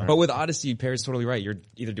 But with Odyssey, Pear's totally right. You're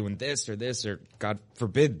either doing this or God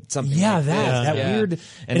forbid something. Yeah, like that this. weird,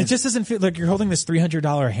 and it just doesn't feel like you're holding this $300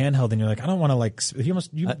 handheld, and you're like, I don't want to like. You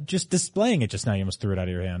just displaying it just now. You almost threw it out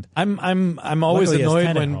of your hand. I'm always Luckily,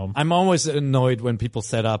 always annoyed when people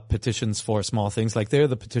set up petitions for small things. Like they're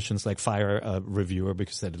the petitions like fire a reviewer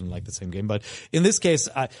because they didn't like the same game. But in this case,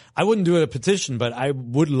 I wouldn't do a petition, but I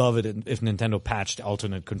would love it if Nintendo patched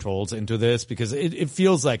alternate controls into this because it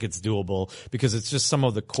feels like it's doable because it's just some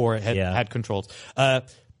of the core head controls.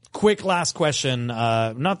 Quick last question.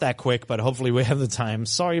 Not that quick, but hopefully we have the time.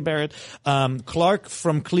 Sorry, Barrett. Clark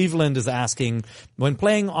from Cleveland is asking, when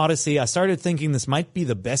playing Odyssey, I started thinking this might be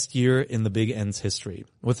the best year in the Big N's history.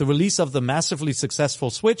 With the release of the massively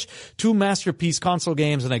successful Switch, 2 masterpiece console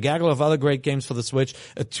games and a gaggle of other great games for the Switch,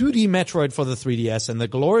 a 2D Metroid for the 3DS, and the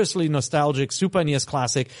gloriously nostalgic Super NES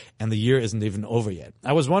Classic, and the year isn't even over yet.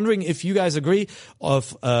 I was wondering if you guys agree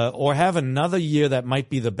or have another year that might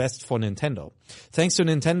be the best for Nintendo. Thanks to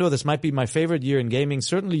Nintendo, this might be my favorite year in gaming,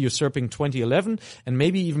 certainly usurping 2011 and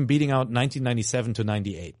maybe even beating out 1997 to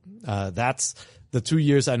 98. That's the 2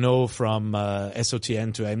 years I know from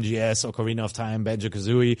SOTN to MGS, Ocarina of Time,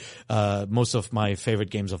 Banjo-Kazooie. Most of my favorite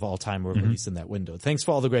games of all time were released in that window. Thanks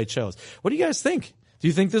for all the great shows. What do you guys think? Do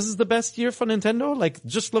you think this is the best year for Nintendo? Like,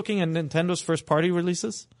 just looking at Nintendo's first-party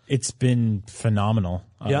releases? It's been phenomenal.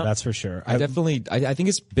 That's for sure. I think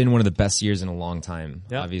it's been one of the best years in a long time.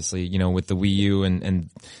 Yeah. Obviously, with the Wii U and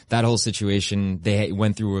that whole situation, they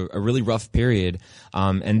went through a really rough period.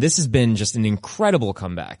 And this has been just an incredible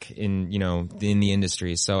comeback in the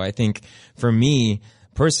industry. So I think for me,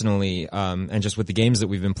 personally, and just with the games that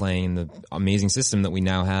we've been playing and the amazing system that we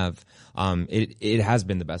now have, it has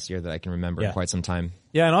been the best year that I can remember in quite some time.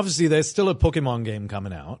 Yeah, and obviously there's still a Pokemon game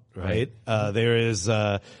coming out, right? There is,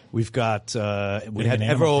 we had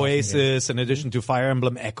Ever Oasis in addition to Fire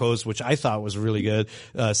Emblem Echoes, which I thought was really good.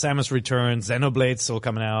 Samus Returns, Xenoblade still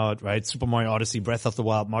coming out, right? Super Mario Odyssey, Breath of the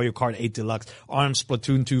Wild, Mario Kart 8 Deluxe, ARMS,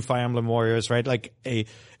 Splatoon 2, Fire Emblem Warriors, right? Like a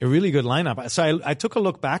really good lineup. So I took a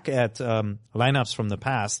look back at, lineups from the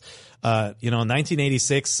past.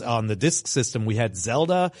 1986 on the disk system, we had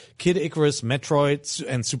Zelda, Kid Icarus, Metroid,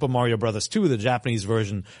 and Super Mario Bros. 2, the Japanese version,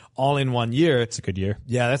 all in 1 year. It's a good year.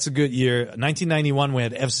 Yeah, that's a good year. 1991, we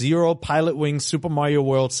had F-Zero, Pilot Wings, Super Mario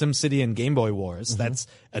World, SimCity, and Game Boy Wars. That's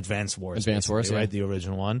Advance Wars. Right? The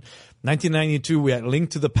original one. 1992, we had Link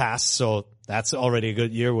to the Past, so that's already a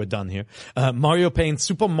good year. We're done here. Mario Paint,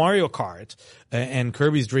 Super Mario Kart, and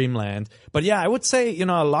Kirby's Dream Land. But yeah, I would say, a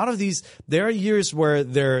lot of these, there are years where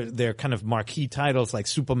they're kind of marquee titles like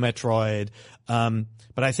Super Metroid.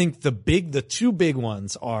 But I think the 2 big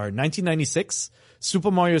ones are 1996,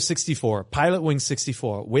 Super Mario 64, Pilot Wings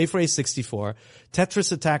 64, Wave Race 64,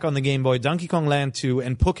 Tetris Attack on the Game Boy, Donkey Kong Land 2,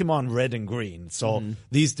 and Pokemon Red and Green. So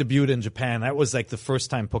these debuted in Japan. That was like the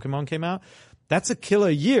first time Pokemon came out. That's a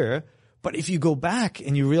killer year. But if you go back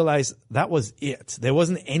and you realize that was it, there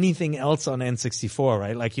wasn't anything else on N64,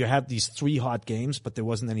 right? Like you had these 3 hot games, but there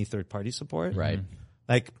wasn't any third-party support. Right.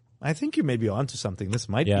 Like, I think you may be onto something. This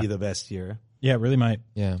might be the best year. Yeah, it really might.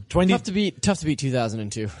 Yeah. Tough to beat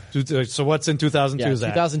 2002. So what's in 2002 is that?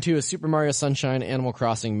 2002 is Super Mario Sunshine, Animal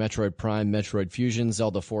Crossing, Metroid Prime, Metroid Fusion,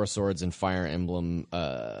 Zelda 4 Swords, and Fire Emblem,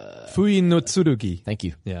 Fui no Tsurugi. Thank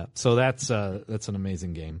you. Yeah. So that's an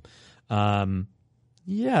amazing game. That's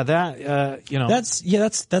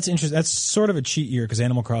interesting. That's sort of a cheat year because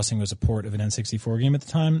Animal Crossing was a port of an N64 game at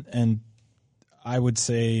the time, and I would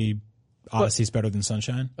say Odyssey's better than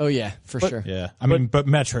Sunshine. Oh yeah, for sure. Yeah, but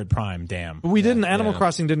Metroid Prime, damn. Animal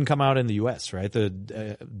Crossing didn't come out in the U.S., right? The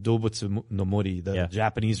Dobutsu no Mori, the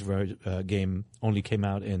Japanese game, only came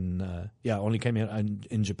out in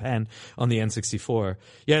Japan on the N64.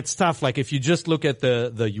 Yeah, it's tough. Like if you just look at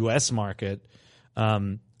the U.S. market,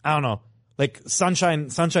 I don't know. Like Sunshine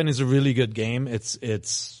is a really good game.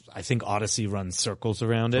 I think Odyssey runs circles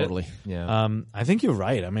around it. Totally. Yeah. I think you're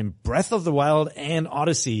right. I mean, Breath of the Wild and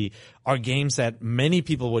Odyssey are games that many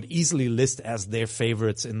people would easily list as their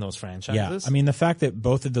favorites in those franchises. Yeah. I mean, the fact that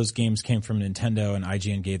both of those games came from Nintendo and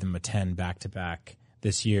IGN gave them a 10 back-to-back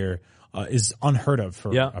this year is unheard of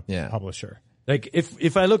for a publisher. Like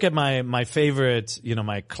if I look at my favorite,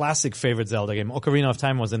 my classic favorite Zelda game, Ocarina of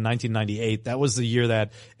Time was in 1998. That was the year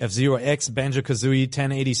that F-Zero X, Banjo-Kazooie,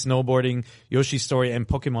 1080 Snowboarding, Yoshi's Story, and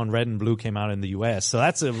Pokemon Red and Blue came out in the US. So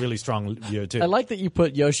that's a really strong year too. I like that you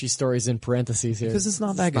put Yoshi's Stories in parentheses here. Because it's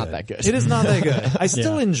not that good. It is not that good. I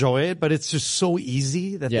still enjoy it, but it's just so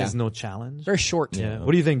easy that there's no challenge. Very short. Yeah.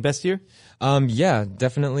 What do you think? Best year?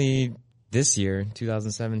 Definitely this year,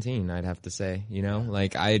 2017, I'd have to say,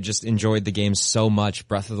 like I just enjoyed the game so much.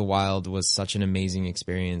 Breath of the Wild was such an amazing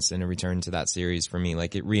experience and a return to that series for me.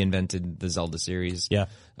 Like it reinvented the Zelda series. Yeah.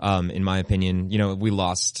 In my opinion, we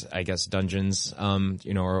lost, I guess, dungeons,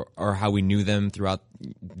 or how we knew them throughout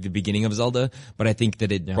the beginning of Zelda. But I think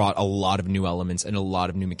that it brought a lot of new elements and a lot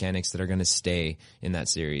of new mechanics that are going to stay in that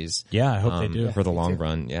series. Yeah, I hope they do. For the long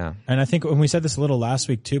run, yeah. And I think when we said this a little last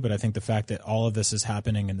week too, but I think the fact that all of this is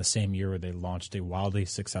happening in the same year where they launched a wildly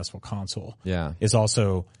successful console is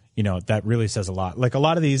also that really says a lot. Like a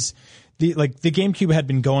lot of these, the GameCube had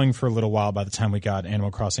been going for a little while by the time we got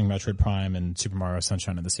Animal Crossing, Metroid Prime, and Super Mario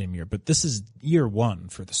Sunshine in the same year. But this is year one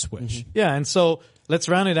for the Switch. Yeah, and so let's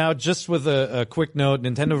round it out just with a quick note.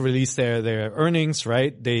 Nintendo released their earnings,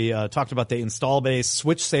 right? They talked about the install base.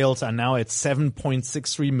 Switch sales are now at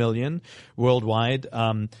 7.63 million worldwide.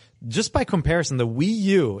 Just by comparison, the Wii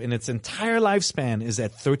U in its entire lifespan is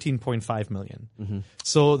at 13.5 million.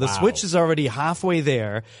 So the Switch is already halfway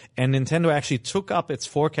there, and Nintendo actually took up its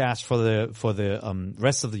forecast for the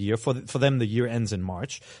rest of the year. For them, the year ends in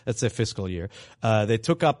March. That's their fiscal year. They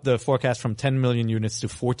took up the forecast from 10 million units to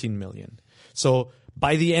 14 million. So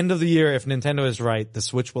by the end of the year, if Nintendo is right, the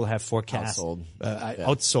Switch will have outsold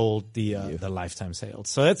the lifetime sales.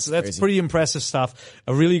 So that's pretty impressive stuff.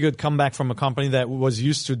 A really good comeback from a company that was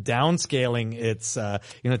used to downscaling its,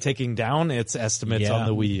 taking down its estimates on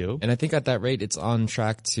the Wii U. And I think at that rate, it's on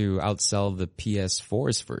track to outsell the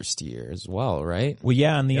PS4's first year as well, right? Well,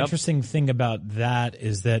 yeah, and the interesting thing about that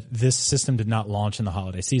is that this system did not launch in the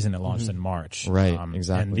holiday season. It launched in March. Right,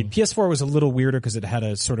 exactly. And the PS4 was a little weirder because it had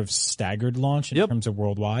a sort of staggered launch in terms of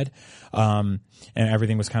worldwide. And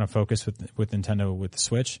everything was kind of focused with Nintendo with the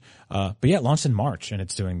Switch. But yeah, it launched in March and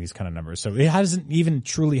it's doing these kind of numbers. So it hasn't even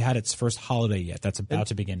truly had its first holiday yet. That's about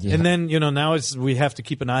to begin. And then, now we have to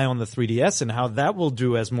keep an eye on the 3DS and how that will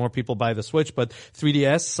do as more people buy the Switch. But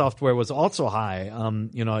 3DS software was also high.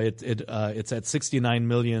 It's at 69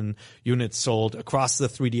 million units sold across the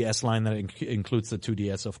 3DS line that includes the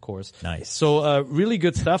 2DS, of course. Nice. So, really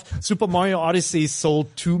good stuff. Super Mario Odyssey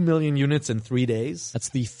sold 2 million units in 3 days. That's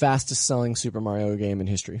the fastest selling Super Mario game in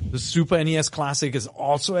history. The Super NES Classic is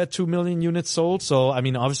also at 2 million units sold. So,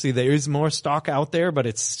 obviously there is more stock out there, but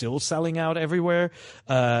it's still selling out everywhere.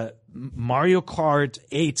 Mario Kart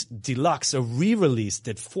 8 Deluxe, a re-release,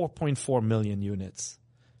 did 4.4 million units.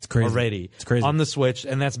 It's crazy. Already. It's crazy. On the Switch,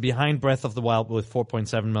 and that's behind Breath of the Wild with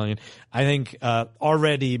 4.7 million. I think,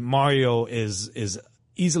 already Mario is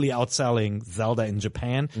easily outselling Zelda in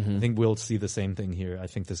Japan. I think we'll see the same thing here. I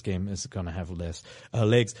think this game is going to have less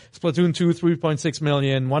legs. Splatoon 2, 3.6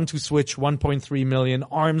 million. 1-2 Switch, 1.3 million.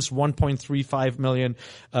 ARMS, 1.35 million.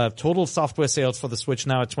 Total software sales for the Switch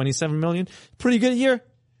now at 27 million. Pretty good year.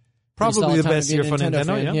 Probably the best year for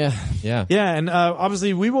Nintendo, yeah. Yeah, and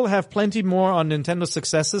obviously we will have plenty more on Nintendo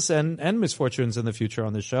successes and misfortunes in the future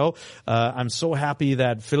on the show. I'm so happy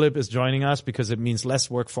that Philip is joining us because it means less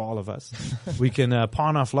work for all of us. We can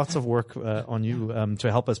pawn off lots of work on you to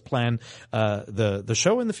help us plan the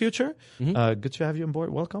show in the future. Good to have you on board.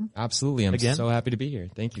 Welcome. Absolutely. I'm Again. so happy to be here.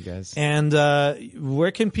 Thank you, guys. And where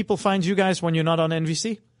can people find you guys when you're not on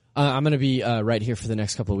NVC? I'm going to be right here for the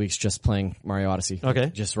next couple of weeks just playing Mario Odyssey. Okay.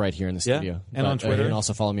 Just right here in the studio. And on Twitter? You can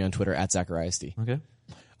also follow me on Twitter at ZachariasD. Okay.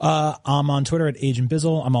 I'm on Twitter at Agent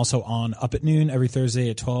Bizzle. I'm also on Up at Noon every Thursday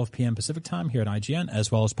at 12 p.m. Pacific time here at IGN,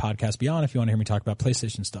 as well as Podcast Beyond if you want to hear me talk about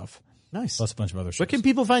PlayStation stuff. Nice. Plus a bunch of other shows. Where can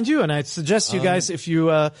people find you? And I suggest you guys, if you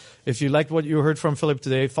liked what you heard from Philip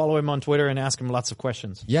today, follow him on Twitter and ask him lots of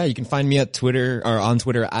questions. Yeah, you can find me at Twitter or on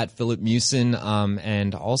Twitter at Philip Mewson.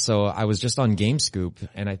 And also I was just on GameScoop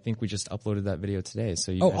and I think we just uploaded that video today.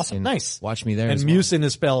 So you guys can watch me there. And as well. Mewson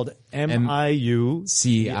is spelled M-I-U-C-I-N.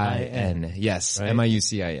 Yes, right?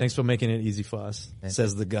 M-I-U-C-I-N. Thanks for making it easy for us,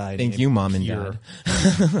 says the guy. Thank you, Mom and Dad.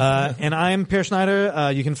 And I'm Per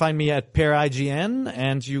Schneider. You can find me at PerIGN,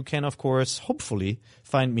 and you can, of course, hopefully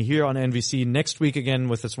find me here on NVC next week again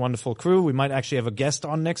with this wonderful crew. We might actually have a guest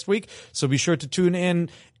on next week, so be sure to tune in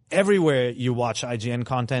everywhere you watch IGN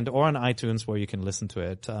content or on iTunes where you can listen to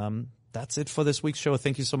it. That's it for this week's show.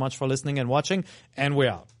 Thank you so much for listening and watching, and we're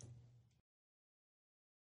out.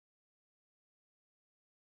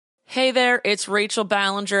 Hey there, it's Rachel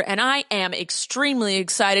Ballinger, and I am extremely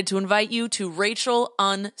excited to invite you to Rachel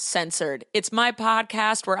Uncensored. It's my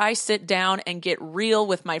podcast where I sit down and get real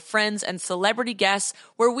with my friends and celebrity guests,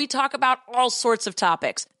 where we talk about all sorts of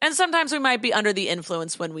topics. And sometimes we might be under the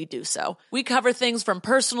influence when we do so. We cover things from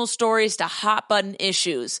personal stories to hot button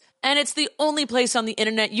issues. And it's the only place on the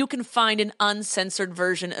internet you can find an uncensored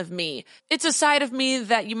version of me. It's a side of me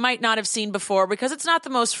that you might not have seen before because it's not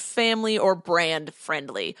the most family or brand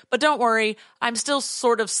friendly. But don't worry, I'm still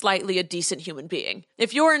sort of slightly a decent human being.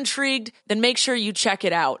 If you're intrigued, then make sure you check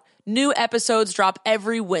it out. New episodes drop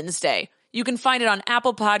every Wednesday. You can find it on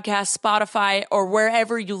Apple Podcasts, Spotify, or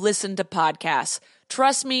wherever you listen to podcasts.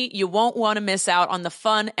 Trust me, you won't want to miss out on the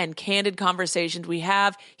fun and candid conversations we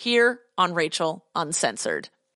have here on Rachel Uncensored.